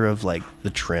matter of like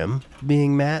the trim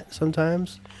being matte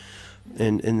sometimes.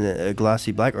 In the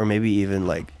glossy black, or maybe even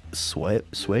like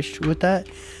swished with that.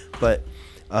 But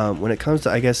when it comes to,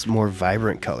 I guess, more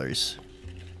vibrant colors,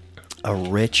 a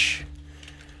rich,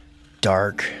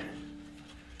 dark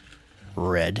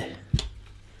red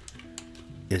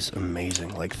is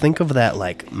amazing. Like, think of that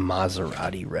like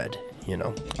Maserati red, you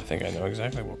know? I think I know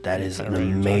exactly what That is kind an of red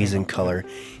you're talking amazing about. color.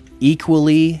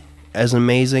 Equally as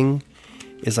amazing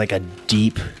is like a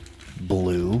deep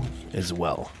blue as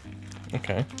well.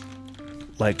 Okay.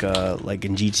 Like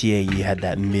in GTA, you had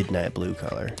that midnight blue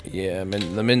color. Yeah,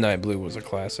 the midnight blue was a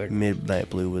classic.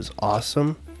 Midnight blue was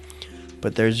awesome,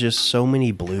 but there's just so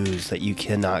many blues that you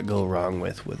cannot go wrong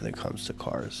with when it comes to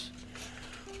cars.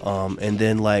 And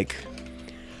then like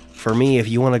For me, if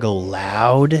you want to go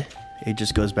loud, it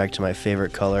just goes back to my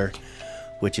favorite color,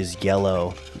 which is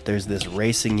yellow. There's this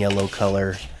racing yellow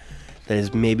color that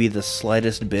is maybe the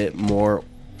slightest bit more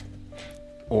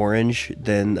orange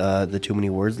than the Too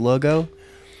Many Words logo,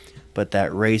 but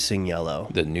that racing yellow,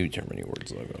 The new Too Many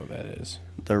Words logo, that is.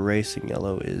 the racing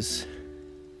yellow is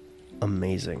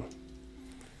amazing.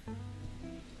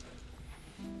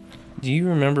 Do you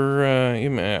remember?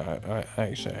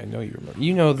 Actually, I know you remember.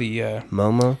 You know the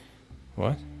Momo?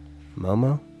 what?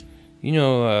 Momo? You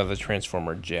know the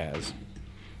Transformer Jazz.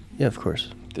 Yeah, of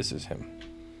course. This is him.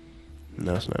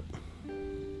 No, it's not.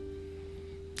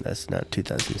 That's not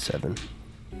 2007.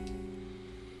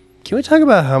 Can we talk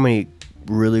about how many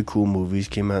really cool movies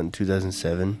came out in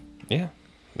 2007? Yeah,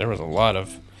 there was a lot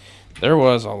of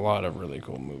really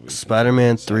cool movies.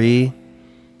 Spider-Man 3,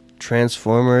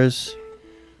 Transformers,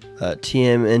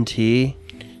 TMNT.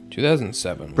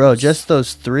 2007. Bro, was just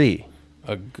those three.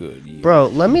 a good year. Bro,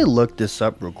 let me look this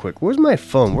up real quick. Where's my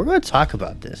phone? We're going to talk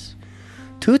about this.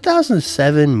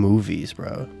 2007 movies,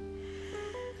 bro.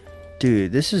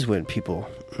 Dude, this is when people,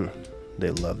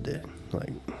 they loved it.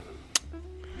 Like,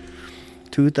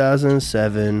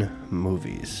 2007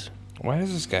 movies. Why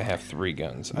does this guy have 3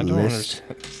 guns? I don't List.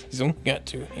 understand. He's only got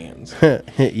 2 hands.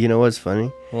 You know what's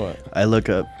funny? What? I look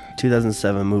up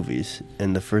 2007 movies,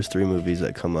 and the first 3 movies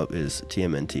that come up is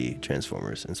TMNT,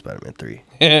 Transformers, and Spider-Man 3.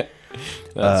 That's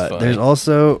funny. There's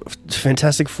also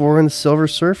Fantastic Four and the Silver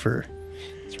Surfer.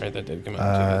 That's right, that did come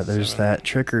out. There's that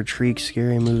Trick or Treat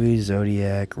scary movie,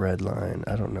 Zodiac, Redline.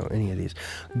 I don't know any of these.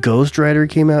 Ghost Rider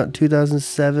came out in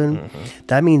 2007. Mm-hmm.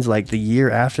 That means like the year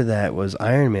after that was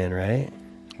Iron Man, right?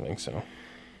 I think so.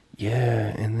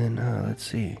 Yeah, and then let's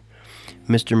see.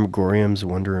 Mr. Megorium's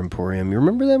Wonder Emporium. You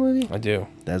remember that movie? I do.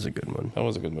 That's a good one. That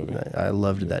was a good movie. I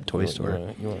loved that Toy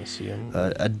Store. You want to see him?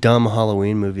 A dumb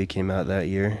Halloween movie came out that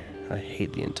year. I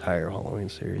hate the entire Halloween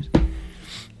series.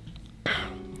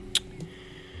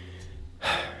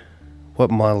 What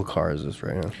model car is this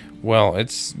right now? Well,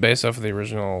 it's based off of the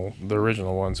original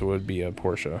one, so it would be a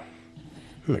Porsche.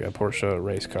 Like a Porsche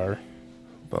race car.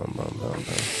 Bum, bum, bum, bum.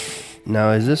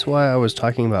 Now, is this why I was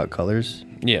talking about colors?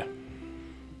 Yeah.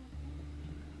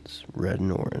 It's red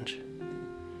and orange.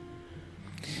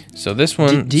 So this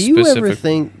one Do you ever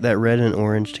think that red and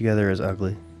orange together is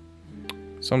ugly?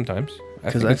 Sometimes.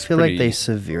 Because I feel like they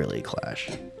severely clash.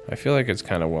 I feel like it's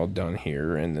kind of well done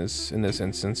here in this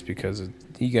instance because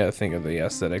you got to think of the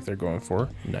aesthetic they're going for,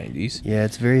 90s. Yeah,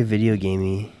 it's very video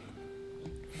gamey.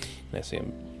 I see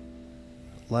them.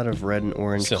 A lot of red and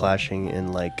orange So- clashing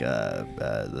in like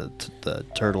the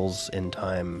Turtles in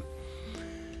Time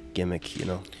gimmick, you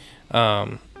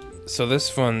know. So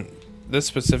this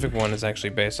specific one is actually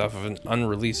based off of an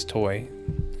unreleased toy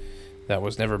that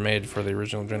was never made for the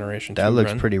original Generation 2 That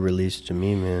looks run. pretty released to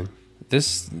me, man.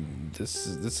 This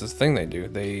is the thing they do.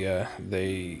 They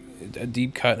a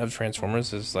deep cut of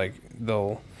Transformers is like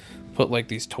they'll put like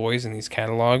these toys in these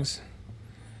catalogs,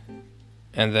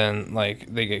 and then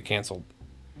like they get canceled.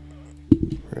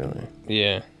 Really?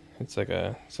 Yeah, it's like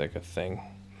a thing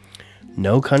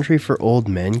No Country for Old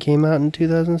Men came out in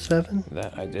 2007?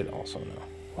 that I did also know.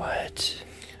 What?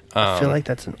 I feel like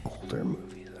that's an older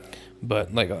movie, though.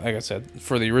 But like I said,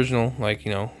 for the original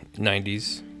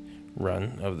 90s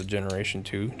run of the Generation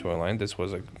 2 toy line, this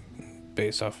was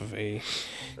based off of a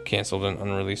canceled and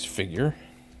unreleased figure.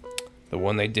 The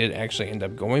one they did actually end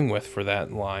up going with for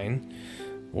that line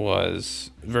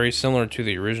was very similar to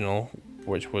the original,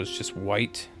 which was just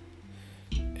white,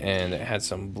 and it had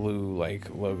some blue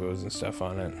logos and stuff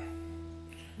on it.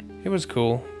 It was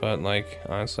cool, but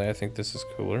honestly, I think this is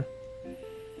cooler.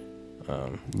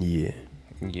 Yeah.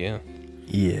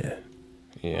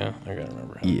 Yeah, I gotta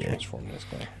remember how to transform this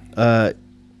guy.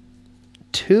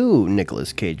 2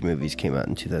 Nicolas Cage movies came out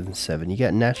in 2007. You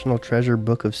got National Treasure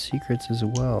Book of Secrets as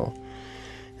well.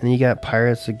 And then you got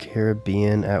Pirates of the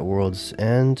Caribbean at World's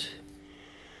End.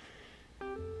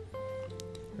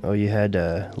 Oh, you had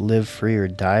Live Free or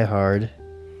Die Hard.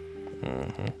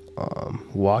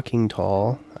 Walking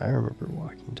Tall. I remember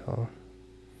Walking Tall.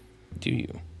 Do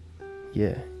you?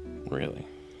 Yeah. Really?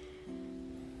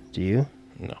 Do you?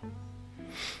 No.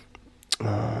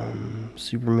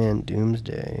 Superman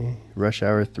Doomsday. Rush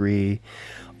Hour 3.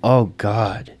 Oh,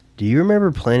 God. Do you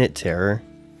remember Planet Terror?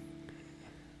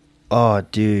 Oh,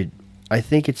 dude. I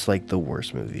think it's like the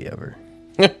worst movie ever.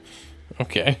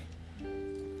 Okay.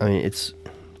 I mean, it's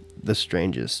the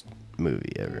strangest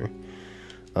movie ever.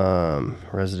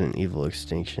 Resident Evil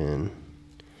Extinction.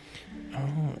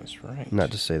 Oh, that's right.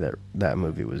 Not to say that that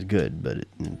movie was good, but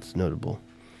it's notable.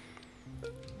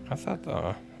 I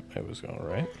thought it was all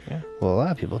right. Yeah. Well, a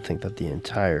lot of people think that the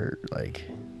entire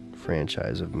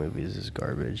franchise of movies is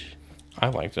garbage. I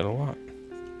liked it a lot.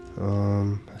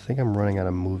 I think I'm running out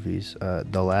of movies.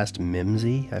 The Last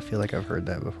Mimsy. I feel like I've heard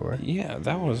that before. Yeah,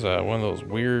 that was one of those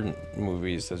weird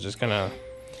movies that just kind of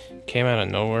came out of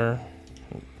nowhere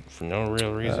for no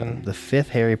real reason. The fifth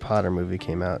Harry Potter movie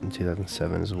came out in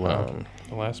 2007 as well.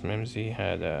 The Last Mimsy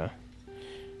had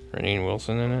Renee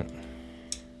Wilson in it.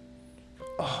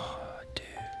 Oh, dude.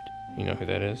 You know who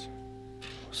that is?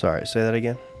 Sorry, say that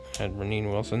again. Had Renee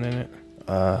Wilson in it.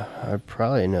 I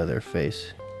probably know their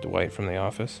face. Dwight from The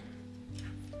Office.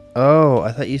 Oh,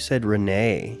 I thought you said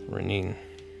Renee. Renee.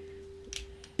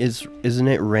 Isn't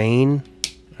it Rain?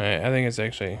 I think it's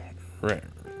actually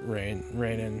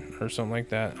Rain or something like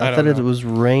that. I thought it was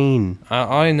Rain.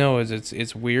 All I know is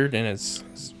it's weird and it's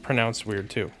pronounced weird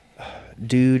too.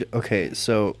 Dude, okay,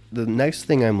 so the next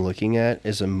thing I'm looking at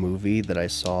is a movie that I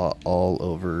saw all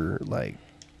over, like,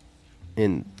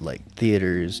 in, like,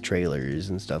 theaters, trailers,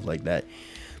 and stuff like that.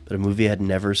 But a movie I had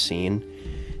never seen,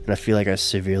 and I feel like I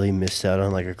severely missed out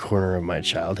on, like, a corner of my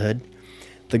childhood.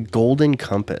 The Golden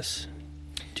Compass,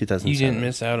 2007. You didn't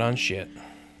miss out on shit.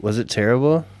 Was it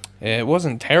terrible? It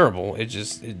wasn't terrible.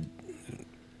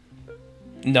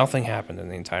 Nothing happened in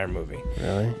the entire movie.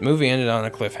 Really? The movie ended on a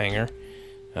cliffhanger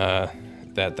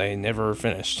that they never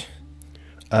finished.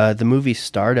 The movie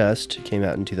Stardust came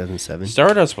out in 2007.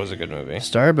 Stardust was a good movie.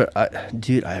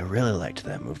 Dude, I really liked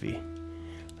that movie.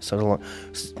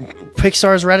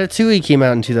 Pixar's Ratatouille came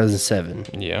out in 2007.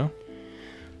 Yeah.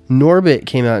 Norbit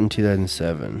came out in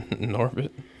 2007.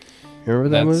 Norbit. Remember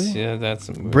that movie? Yeah, that's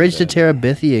a movie. Bridge to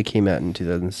Terabithia came out in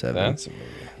 2007. That's a movie.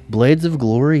 Blades of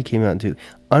Glory came out in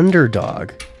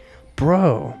Underdog.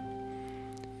 Bro.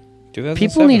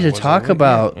 People need to talk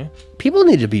about... Yeah. People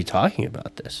need to be talking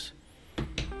about this.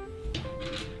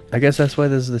 I guess that's why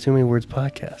this is the Too Many Words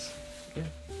podcast. Yeah.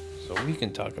 So we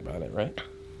can talk about it, right?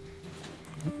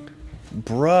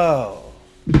 Bro.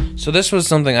 So this was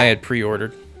something I had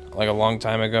pre-ordered like a long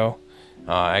time ago.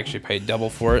 I actually paid double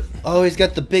for it. Oh, he's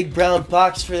got the big brown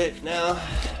box for it now.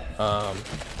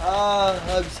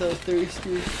 I'm so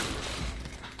thirsty.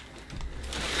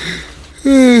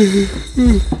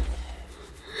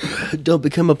 Don't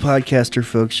become a podcaster,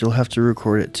 folks. You'll have to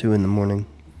record at 2 a.m.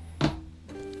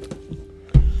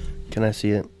 Can I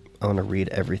see it? I want to read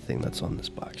everything that's on this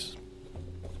box.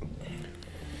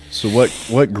 So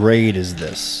what grade is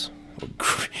this?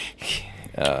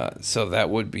 So that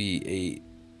would be a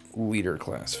leader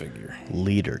class figure.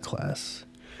 Leader class.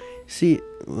 See,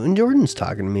 when Jordan's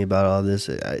talking to me about all this,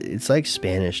 it's like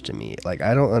Spanish to me. Like,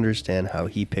 I don't understand how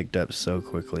he picked up so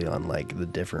quickly on, like, the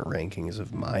different rankings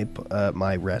of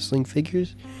my wrestling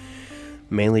figures.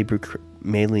 Mainly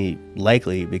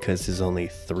likely because there's only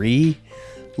 3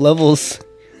 levels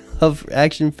of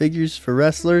action figures for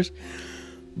wrestlers.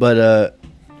 But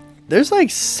there's like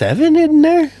 7 in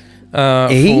there.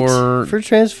 8 for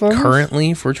Transformers.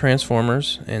 Currently for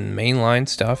Transformers and mainline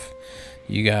stuff,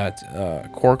 you got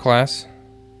Core Class,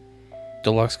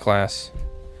 Deluxe Class,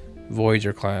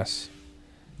 Voyager Class,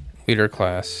 Leader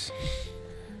Class.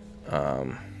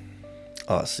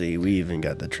 Oh, see, we even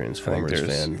got the Transformers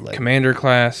fan, like, Commander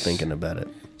Class, thinking about it.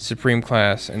 Supreme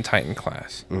Class, and Titan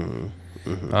Class.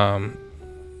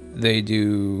 They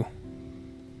do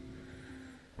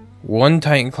 1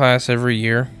 Titan Class every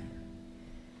year,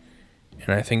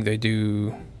 and I think they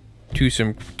do 2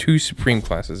 Supreme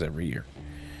Classes every year.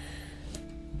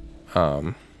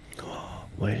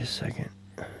 Wait a second.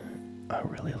 I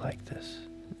really like this.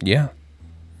 Yeah.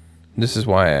 This is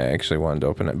why I actually wanted to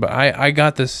open it. But I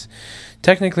got this.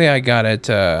 Technically, I got it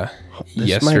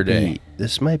yesterday.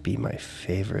 This might be my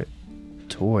favorite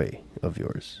toy of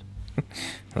yours.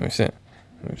 Let me see it.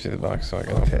 Let me see the box so I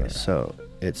can open Okay, it. so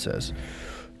it says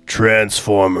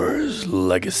Transformers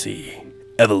Legacy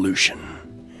Evolution.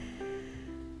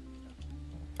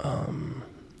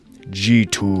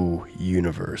 G2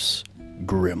 Universe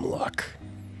Grimlock.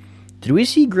 Did we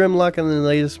see Grimlock in the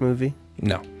latest movie?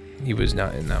 No, he was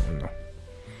not in that one, though.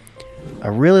 I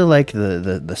really like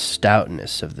the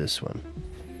stoutness of this one.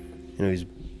 You know, he's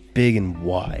big and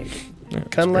wide. Yeah,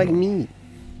 kind of like me.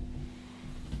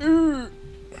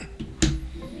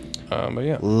 But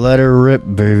yeah. Let her rip,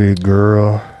 baby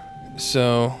girl.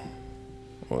 So,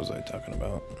 what was I talking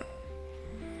about?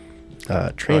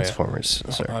 Transformers. Oh,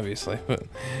 yeah. Sorry. Obviously.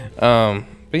 But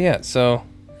yeah, so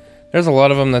there's a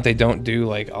lot of them that they don't do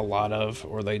like a lot of,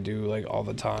 or they do like all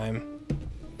the time.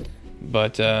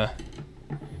 But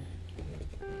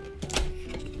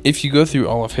if you go through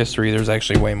all of history, there's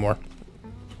actually way more.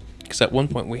 Because at one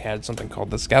point we had something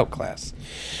called the Scout Class,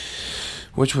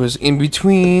 which was in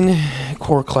between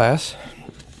Core Class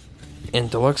and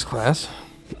Deluxe Class.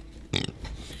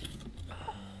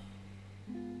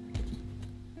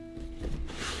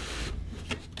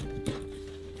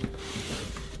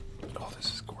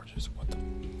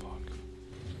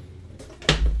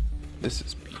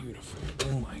 beautiful.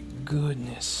 Oh my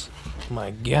goodness.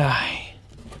 My guy.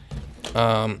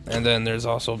 And then there's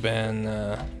also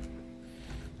been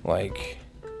like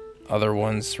other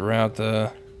ones throughout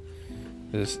the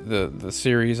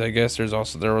series, I guess. There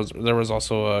was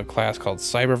also a class called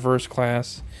Cyberverse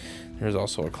class. There's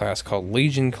also a class called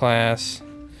Legion class.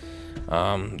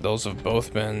 Those have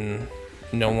both been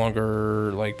no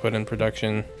longer like put in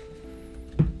production.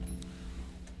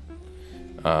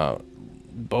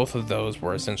 Both of those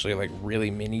were essentially like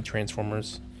really mini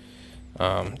Transformers.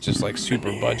 Just like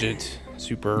super budget,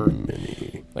 super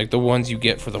mini. Like the ones you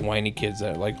get for the whiny kids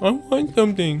that are like, I want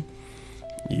something.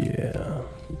 Yeah.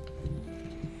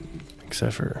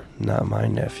 Except for not my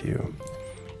nephew.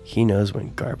 He knows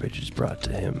when garbage is brought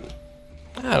to him.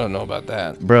 I don't know about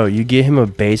that. Bro, you get him a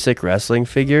basic wrestling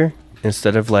figure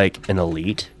instead of like an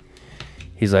elite.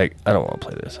 He's like, I don't want to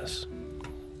play this.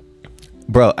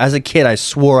 Bro, as a kid, I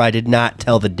swore I did not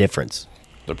tell the difference.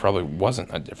 There probably wasn't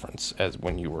a difference as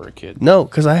when you were a kid. No,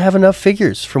 because I have enough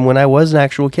figures from when I was an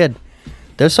actual kid.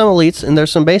 There's some elites and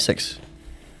there's some basics.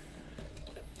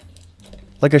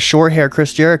 Like a short hair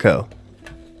Chris Jericho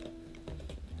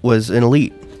was an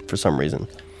elite for some reason.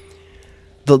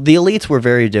 The elites were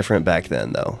very different back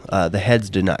then, though. The heads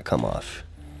did not come off.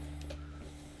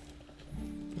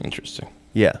 Interesting.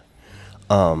 Yeah.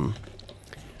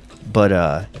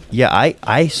 But yeah,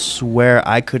 I swear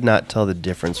I could not tell the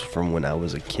difference from when I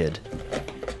was a kid.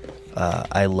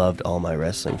 I loved all my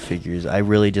wrestling figures. I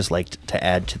really just liked to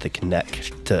add to the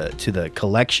to the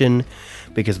collection,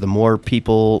 because the more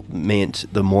people meant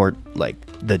the more like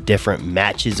the different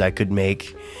matches I could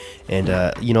make. And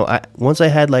once I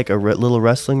had like a little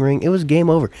wrestling ring, it was game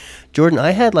over. Jordan,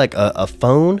 I had like a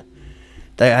phone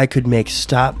that I could make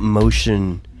stop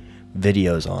motion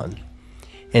videos on,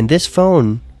 and this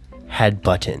phone had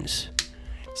buttons.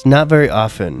 It's not very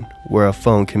often where a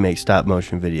phone can make stop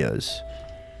motion videos.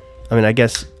 I mean, I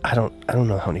guess I don't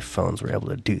know how many phones were able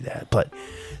to do that, but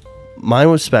mine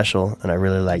was special and I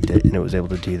really liked it, and it was able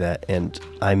to do that. And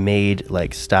I made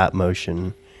like stop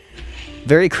motion,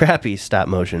 very crappy stop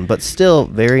motion, but still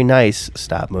very nice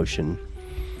stop motion,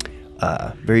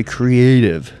 very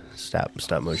creative stop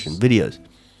motion videos.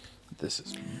 This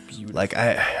is beautiful. Like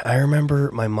I remember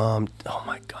my mom. Oh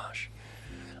my gosh.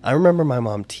 I remember my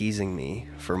mom teasing me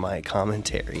for my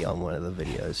commentary on one of the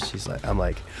videos. I'm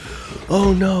like,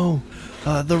 oh no,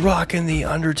 The Rock and The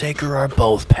Undertaker are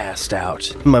both passed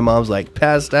out. My mom's like,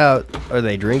 passed out? Are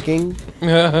they drinking?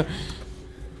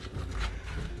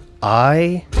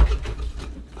 I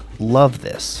love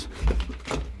this.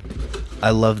 I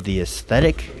love the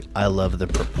aesthetic. I love the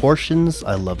proportions.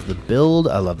 I love the build.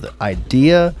 I love the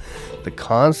idea, the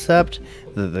concept,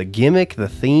 the gimmick, the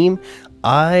theme.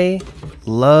 I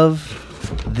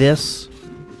love this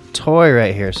toy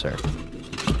right here, sir.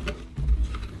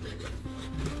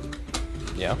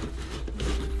 Yeah.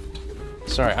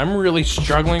 Sorry, I'm really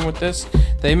struggling with this.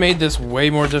 They made this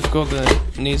way more difficult than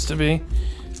it needs to be.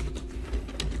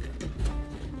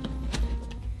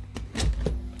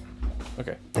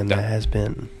 Okay. And done. that has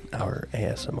been our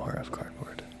ASMR of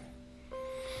cardboard.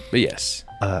 But yes.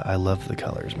 I love the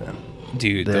colors, man.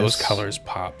 Dude, those colors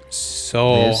pop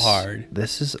so hard.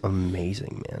 This is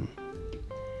amazing, man.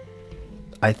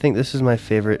 I think this is my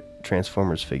favorite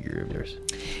Transformers figure of yours.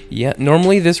 Yeah,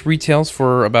 normally this retails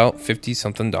for about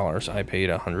 $50-something. I paid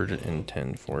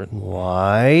 $110 for it.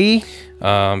 Why?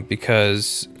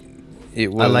 Because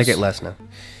it was. I like it less now.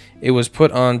 It was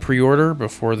put on pre-order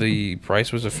before the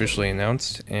price was officially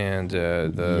announced, and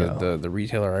the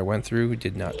retailer I went through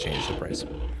did not change the price.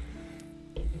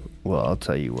 Well, I'll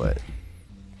tell you what.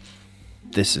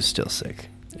 This is still sick.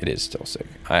 It is still sick.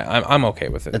 I'm okay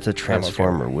with it. It's a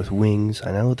Transformer with wings.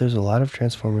 I know there's a lot of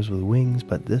Transformers with wings,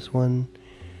 but this one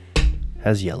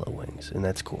has yellow wings, and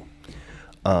that's cool.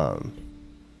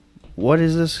 What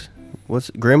is this? What's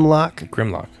Grimlock?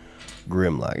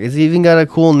 Grimlock. It's even got a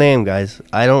cool name, guys.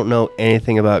 I don't know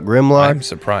anything about Grimlock. I'm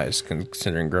surprised,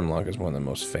 considering Grimlock is one of the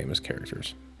most famous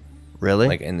characters. Really?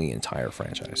 Like in the entire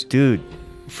franchise. Dude,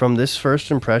 from this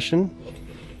first impression,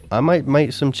 I might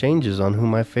make some changes on who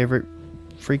my favorite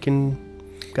freaking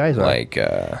guys are. Like,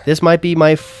 this might be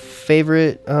my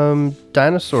favorite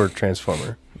dinosaur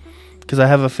Transformer, because I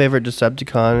have a favorite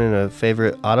Decepticon and a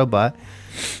favorite Autobot.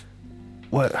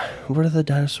 What are the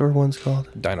dinosaur ones called?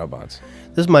 Dinobots.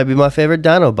 This might be my favorite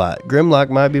Dinobot. Grimlock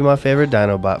might be my favorite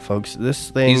Dinobot, folks. This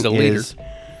thing He's the leader.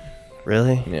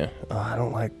 Really? Yeah. Oh, I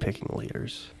don't like picking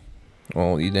leaders.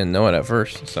 Well, you didn't know it at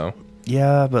first, so.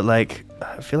 Yeah, but like,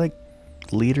 I feel like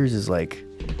leaders is like,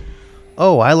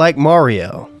 oh, I like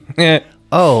Mario.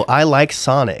 Oh, I like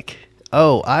Sonic.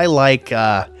 Oh, I like.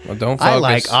 Well, don't focus. I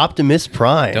like Optimus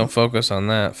Prime. Don't focus on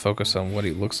that. Focus on what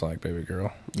he looks like, baby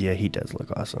girl. Yeah, he does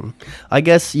look awesome. I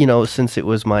guess since it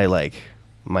was my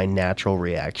natural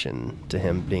reaction to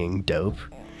him being dope,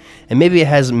 and maybe it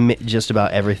has just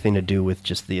about everything to do with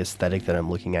just the aesthetic that I'm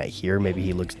looking at here. Maybe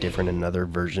he looks different in other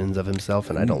versions of himself,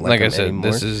 and I don't like him I said,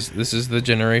 anymore. this is the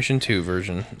Generation 2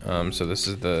 version. So this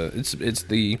is it's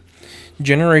the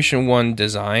Generation 1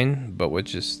 design, but with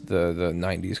just the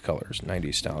 90s colors,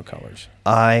 90s style colors.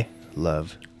 I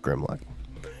love Grimlock.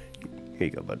 Here you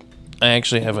go, bud. I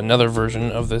actually have another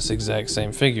version of this exact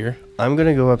same figure. I'm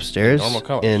gonna go upstairs Normal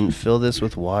colors. and fill this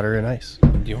with water and ice.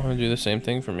 Do you want to do the same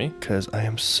thing for me? Because I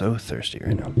am so thirsty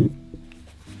right now.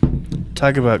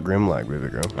 Talk about Grimlock, baby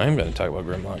girl. I am going to talk about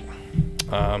Grimlock.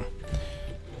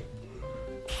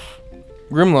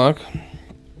 Grimlock,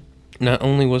 not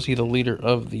only was he the leader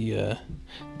of the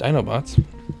Dinobots,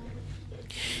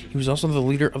 he was also the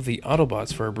leader of the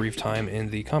Autobots for a brief time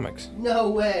in the comics. No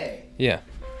way. Yeah,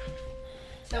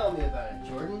 Tell me about it,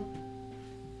 Jordan.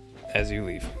 as you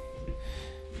leave.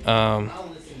 I'll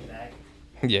listen back.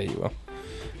 Yeah, you will.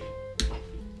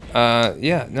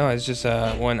 Yeah, no, it's just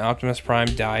when Optimus Prime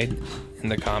died in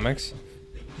the comics,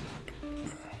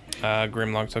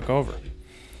 Grimlock took over.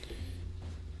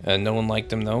 No one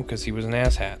liked him though, because he was an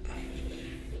asshat.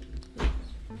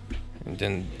 And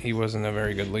then he wasn't a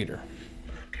very good leader.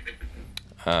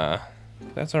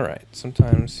 That's all right.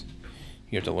 Sometimes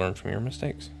you have to learn from your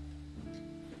mistakes.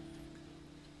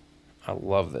 I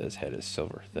love that his head is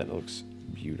silver. That looks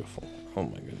beautiful. Oh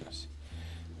my goodness.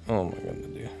 Oh my goodness,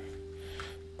 dude.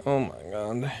 Oh my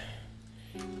god.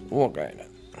 Look at it.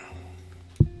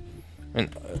 And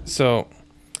so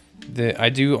I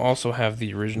do also have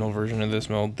the original version of this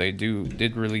mold. They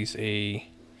did release a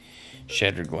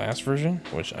shattered glass version,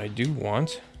 which I do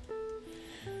want.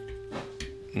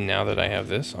 Now that I have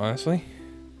this, honestly,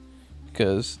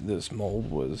 because this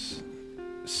mold was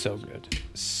so good.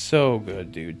 So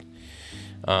good, dude.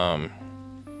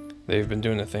 They've been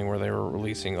doing the thing where they were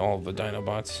releasing all of the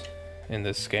Dinobots in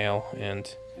this scale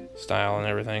and style and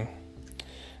everything.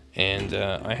 And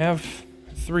I have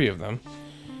 3 of them.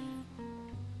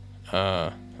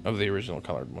 Of the original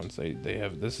colored ones. They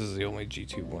have, this is the only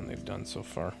G2 one they've done so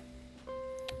far.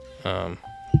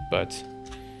 But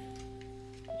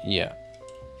yeah,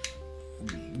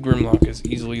 Grimlock is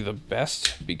easily the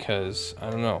best because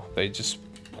I don't know, they just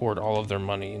poured all of their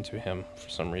money into him for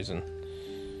some reason.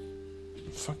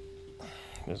 Fuck,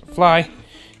 there's a fly.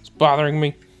 It's bothering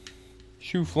me.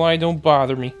 Shoo fly, don't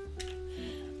bother me.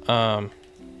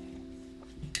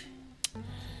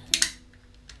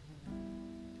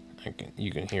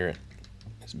 You can hear it.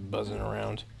 It's buzzing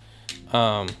around.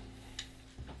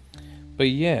 But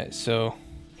yeah, so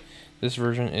this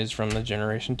version is from the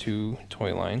Generation 2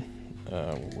 toy line,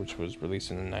 which was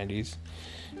released in the 90s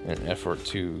in an effort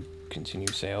to continue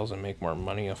sales and make more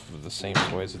money off of the same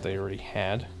toys that they already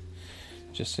had,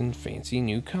 just in fancy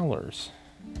new colors.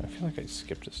 I feel like I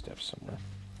skipped a step somewhere.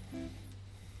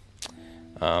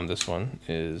 This one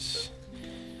is...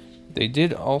 They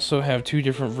did also have 2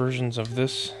 different versions of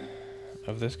this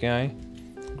guy,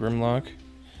 Grimlock.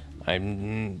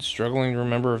 I'm struggling to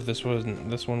remember if this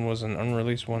one was an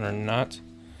unreleased one or not.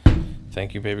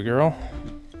 Thank you, baby girl.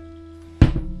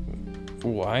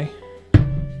 Why?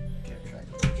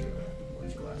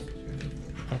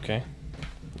 Okay.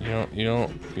 You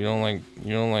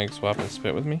don't like swapping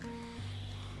spit with me?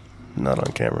 Not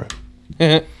on camera.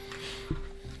 But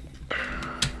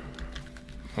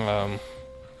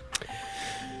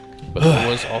there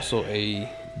was also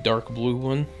a dark blue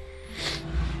one.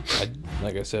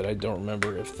 Like I said, I don't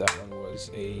remember if that one was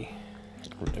the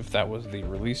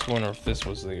released one or if this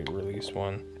was the released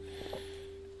one.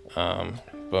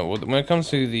 But when it comes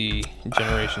to the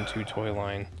Generation 2 toy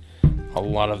line, a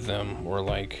lot of them were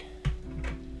like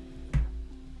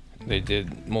they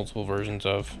did multiple versions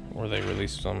of, or they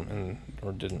released them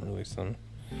or didn't release them.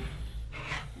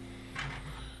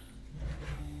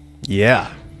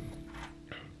 Yeah.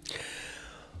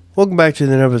 Welcome back to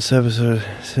the next episode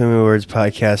of So Many Words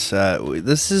Podcast.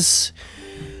 This is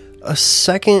a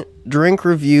second drink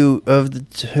review of the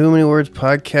Too Many Words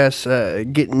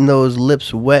Podcast, getting those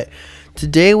lips wet.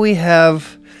 Today we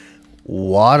have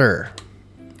water.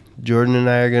 Jordan and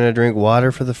I are going to drink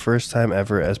water for the first time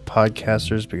ever as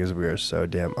podcasters because we are so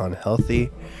damn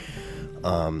unhealthy.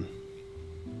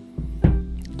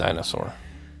 Dinosaur.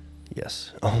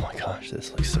 Yes. Oh my gosh,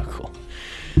 this looks so cool.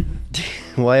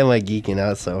 Why am I geeking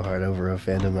out so hard over a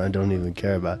fandom I don't even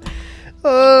care about?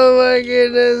 Oh my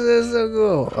goodness, that's so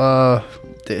cool.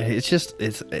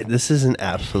 This is an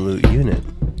absolute unit.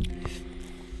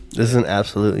 This is an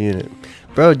absolute unit.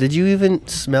 Bro, did you even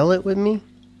smell it with me?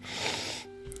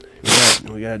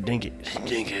 We gotta dink it.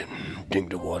 Dink it. Dink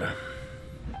the water.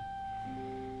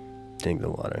 Dink the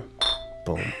water.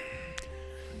 Boom.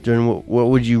 Jordan, what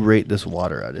would you rate this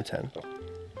water out of 10?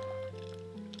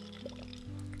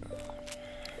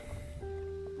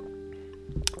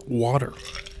 Water.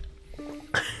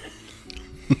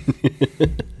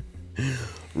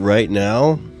 Right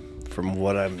now, from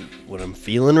what I'm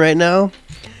feeling right now,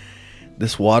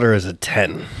 this water is a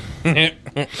 10.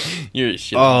 You're a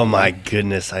silly. Oh my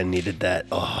goodness, I needed that.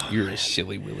 Oh, You're a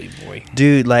silly willy boy.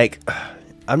 dude, like,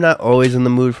 I'm not always in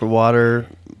the mood for water,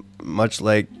 much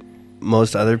like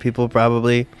most other people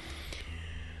probably.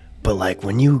 But like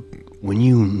when you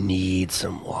need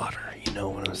some water, you know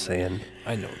what I'm saying?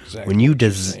 I know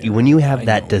exactly. When you have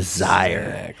that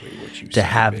desire exactly to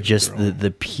have just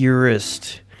the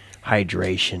purest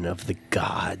hydration of the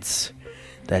gods,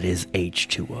 that is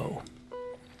H2O,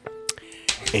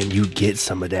 and you get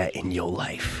some of that in your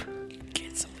life.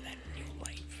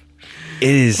 It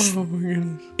is. Oh my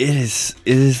goodness.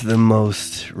 It is the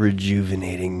most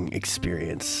rejuvenating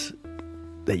experience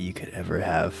that you could ever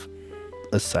have,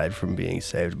 aside from being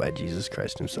saved by Jesus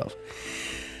Christ himself.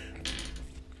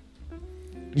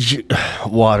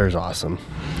 Water's awesome.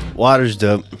 Water's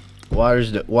dope.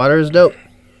 Water is dope.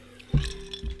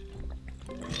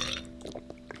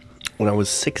 When I was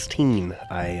 16,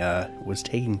 I was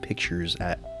taking pictures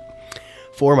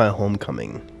for my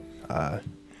homecoming.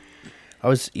 I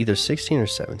was either 16 or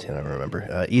 17, I don't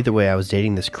remember. Either way, I was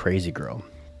dating this crazy girl.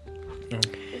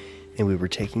 And we were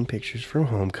taking pictures for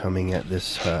homecoming at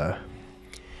this at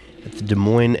the Des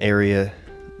Moines area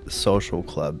social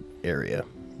club area.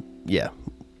 Yeah,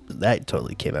 that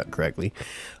totally came out correctly.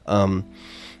 And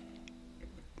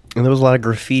there was a lot of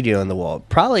graffiti on the wall.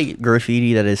 Probably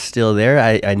graffiti that is still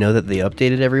there. I know that they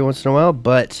update it every once in a while,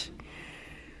 but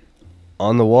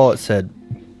on the wall it said,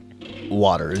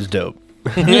 "Water is dope."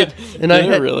 And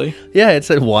really? Yeah, it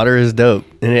said "Water is dope,"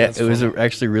 and it was funny.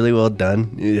 actually really well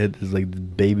done. It had this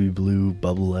like baby blue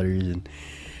bubble letters, and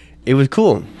it was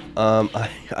cool. I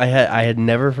had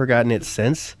never forgotten it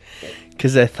since,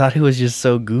 because I thought it was just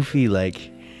so goofy.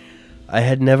 Like, I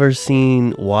had never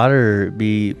seen water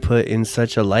be put in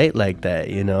such a light like that,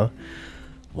 you know?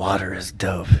 Water is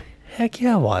dope. Heck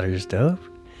yeah, water is dope.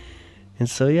 And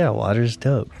so, yeah, water's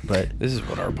dope. But This is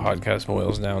what our podcast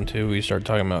boils down to. We start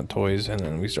talking about toys, and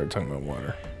then we start talking about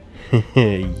water.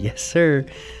 yes, sir.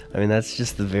 I mean, that's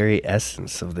just the very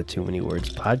essence of the Too Many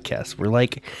Words podcast. We're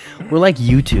like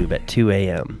YouTube at 2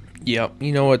 a.m. Yep.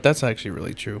 You know what? That's actually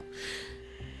really true.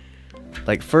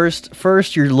 Like,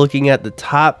 first you're looking at the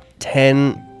top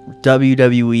 10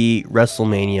 WWE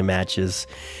WrestleMania matches,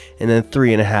 and then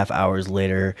 3.5 hours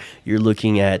later, you're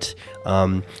looking at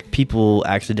people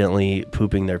accidentally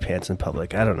pooping their pants in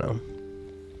public. I don't know.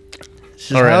 It's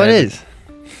just how it is.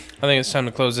 I think it's time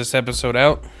to close this episode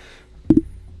out.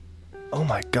 Oh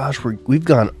my gosh, we've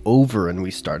gone over and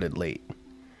we started late.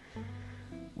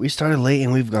 We started late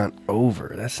and we've gone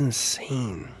over. That's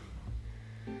insane.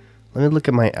 Let me look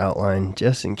at my outline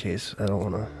just in case. I don't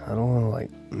wanna like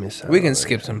miss out. We can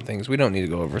skip some things. We don't need to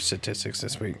go over statistics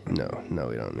this week. No,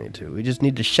 we don't need to. We just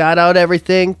need to shout out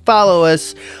everything. Follow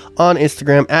us on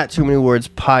Instagram at Too Many Words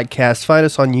Podcast. Find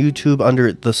us on YouTube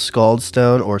under The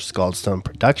Scaldstone or Scaldstone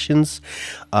Productions.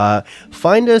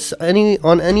 Find us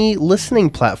on any listening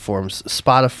platforms,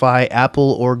 Spotify,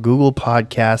 Apple, or Google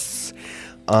Podcasts.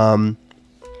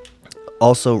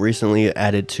 Also recently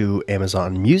added to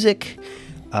Amazon Music.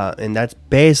 And that's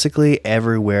basically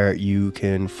everywhere you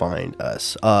can find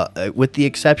us, with the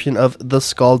exception of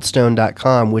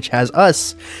thescaldstone.com, which has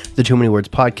us, the Too Many Words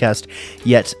Podcast,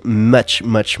 yet much,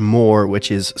 much more,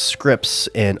 which is scripts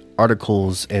and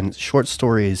articles and short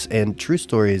stories and true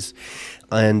stories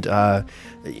and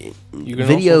You can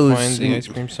videos also find the Ice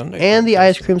Cream Sunday and the podcast.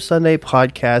 Ice Cream Sunday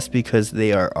podcast, because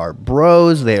they are our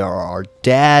bros, they are our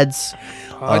dads.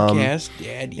 Podcast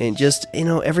daddy. And just,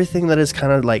 everything that is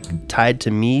kind of like tied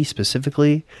to me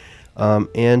specifically.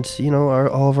 And,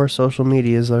 all of our social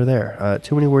medias are there.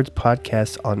 Too Many Words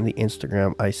Podcast on the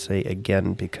Instagram, I say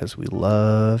again, because we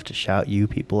love to shout you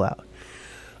people out.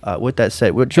 With that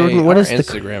said, Jordan, what our is the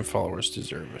Instagram followers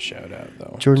deserve a shout out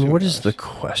though? Jordan, too, what is guys. the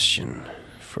question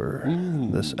for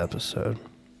this episode?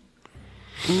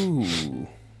 Ooh.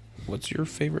 What's your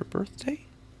favorite birthday?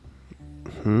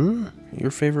 Your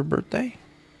favorite birthday?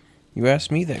 You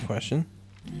asked me that question.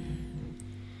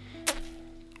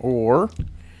 Or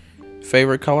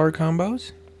favorite color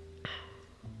combos?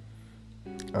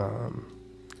 Let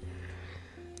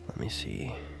me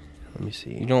see.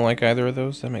 You don't like either of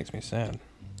those? That makes me sad.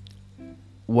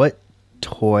 What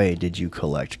toy did you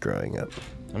collect growing up?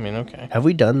 I mean, okay. Have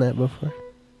we done that before?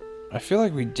 I feel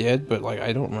like we did, but like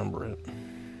I don't remember it.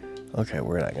 Okay,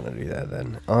 we're not gonna do that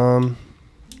then.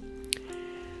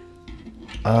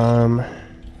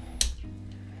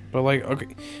 But like, okay,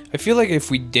 I feel like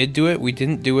if we did do it, we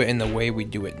didn't do it in the way we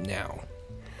do it now.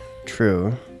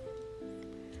 True.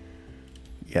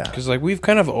 Yeah. Because like we've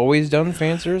kind of always done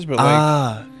fanciers, but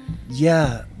like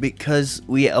yeah, because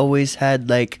we always had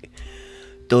like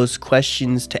those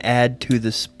questions to add to the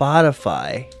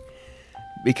Spotify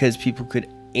because people could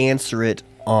answer it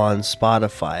on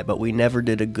Spotify, but we never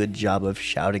did a good job of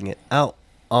shouting it out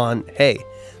on, hey,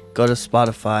 go to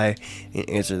Spotify and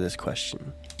answer this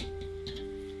question.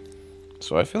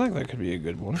 So I feel like that could be a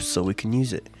good one. So we can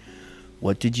use it.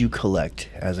 What did you collect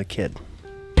as a kid?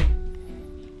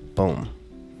 Boom.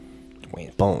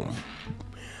 Wait. Boom.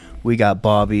 We got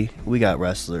Bobby. We got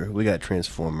Wrestler. We got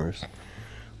Transformers.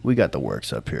 We got the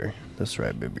works up here. That's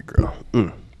right, baby girl.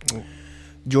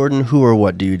 Jordan, who or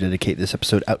what do you dedicate this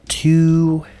episode out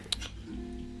to?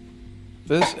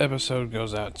 This episode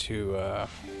goes out to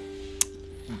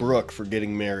Brooke for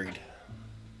getting married.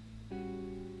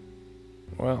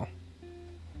 Well.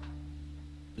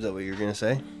 Is that what you're going to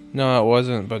say? No, it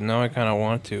wasn't, but now I kind of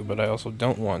want to, but I also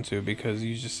don't want to because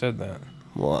you just said that.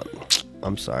 Well,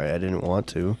 I'm sorry. I didn't want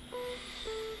to.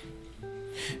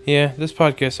 Yeah, this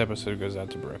podcast episode goes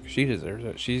out to Brooke. She deserves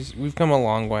it. We've come a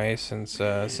long way since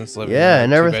living. Yeah, in I a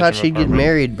never thought two-bedroom she'd get apartment.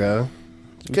 married, bro.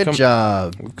 Good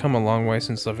job. We've come a long way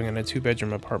since living in a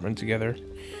 2-bedroom apartment together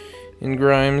in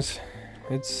Grimes.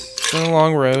 It's been a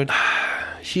long road.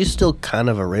 She's still kind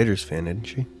of a Raiders fan, isn't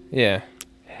she? Yeah.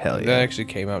 Hell yeah. That actually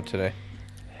came up today.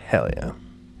 Hell yeah.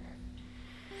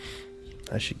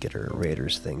 I should get her a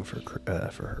Raiders thing for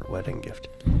her wedding gift.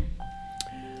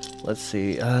 Let's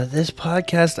see. This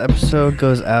podcast episode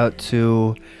goes out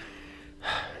to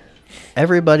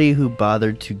everybody who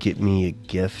bothered to get me a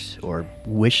gift or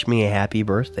wish me a happy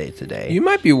birthday today. You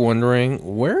might be wondering,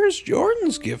 where's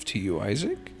Jordan's gift to you,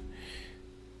 Isaac?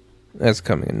 That's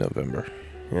coming in November.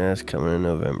 Yeah, it's coming in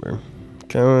November.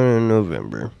 Coming in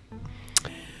November.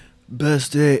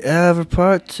 Best day ever,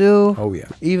 part 2. Oh, yeah.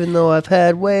 Even though I've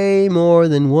had way more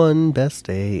than one best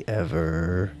day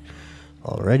ever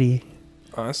already.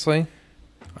 Honestly,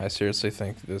 I seriously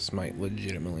think this might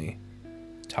legitimately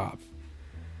top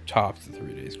the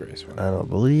 3 Days Grace one. I don't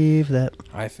believe that.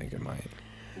 I think it might.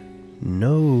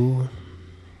 No.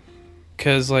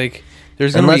 Because, like,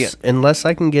 there's going to be... Unless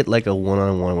I can get, like, a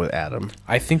one-on-one with Adam.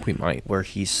 I think we might. Where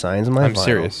he signs my I'm vinyl.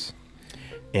 serious.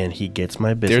 And he gets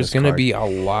my business There's going to card. be a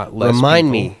lot less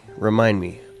Remind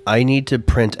me. I need to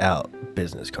print out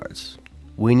business cards.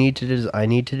 I need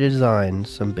to design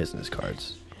some business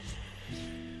cards.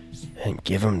 And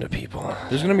give them to people.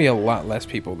 There's going to be a lot less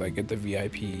people that get the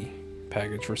VIP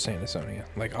package for Santa Sonia.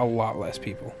 Like, a lot less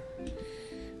people.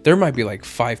 There might be, like,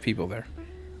 5 people there.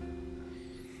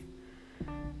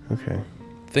 Okay.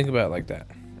 Think about it like that.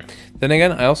 Then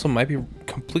again, I also might be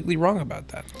completely wrong about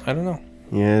that. I don't know.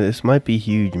 Yeah, this might be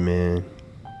huge, man.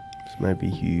 This might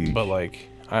be huge. But, like,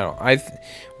 I don't know.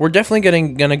 We're definitely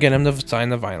gonna get him to sign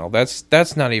the vinyl.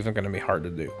 That's not even going to be hard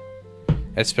to do.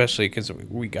 Especially because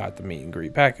we got the meet and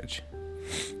greet package.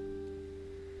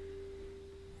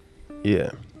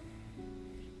 Yeah.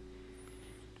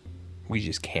 We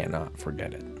just cannot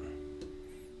forget it.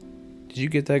 Did you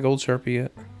get that gold Sharpie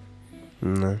yet?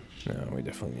 No. No, we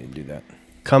definitely need to do that.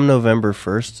 Come November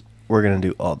 1st, we're going to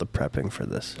do all the prepping for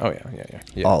this. Oh,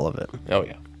 yeah. All of it. Oh,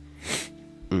 yeah.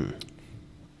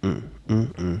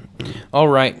 All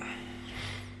right.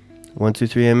 1, 2,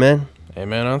 3, amen.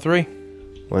 Amen on 3.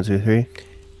 1, 2, 3.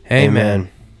 Amen.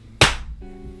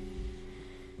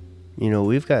 You know,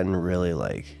 we've gotten really,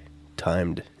 like,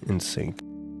 timed in sync.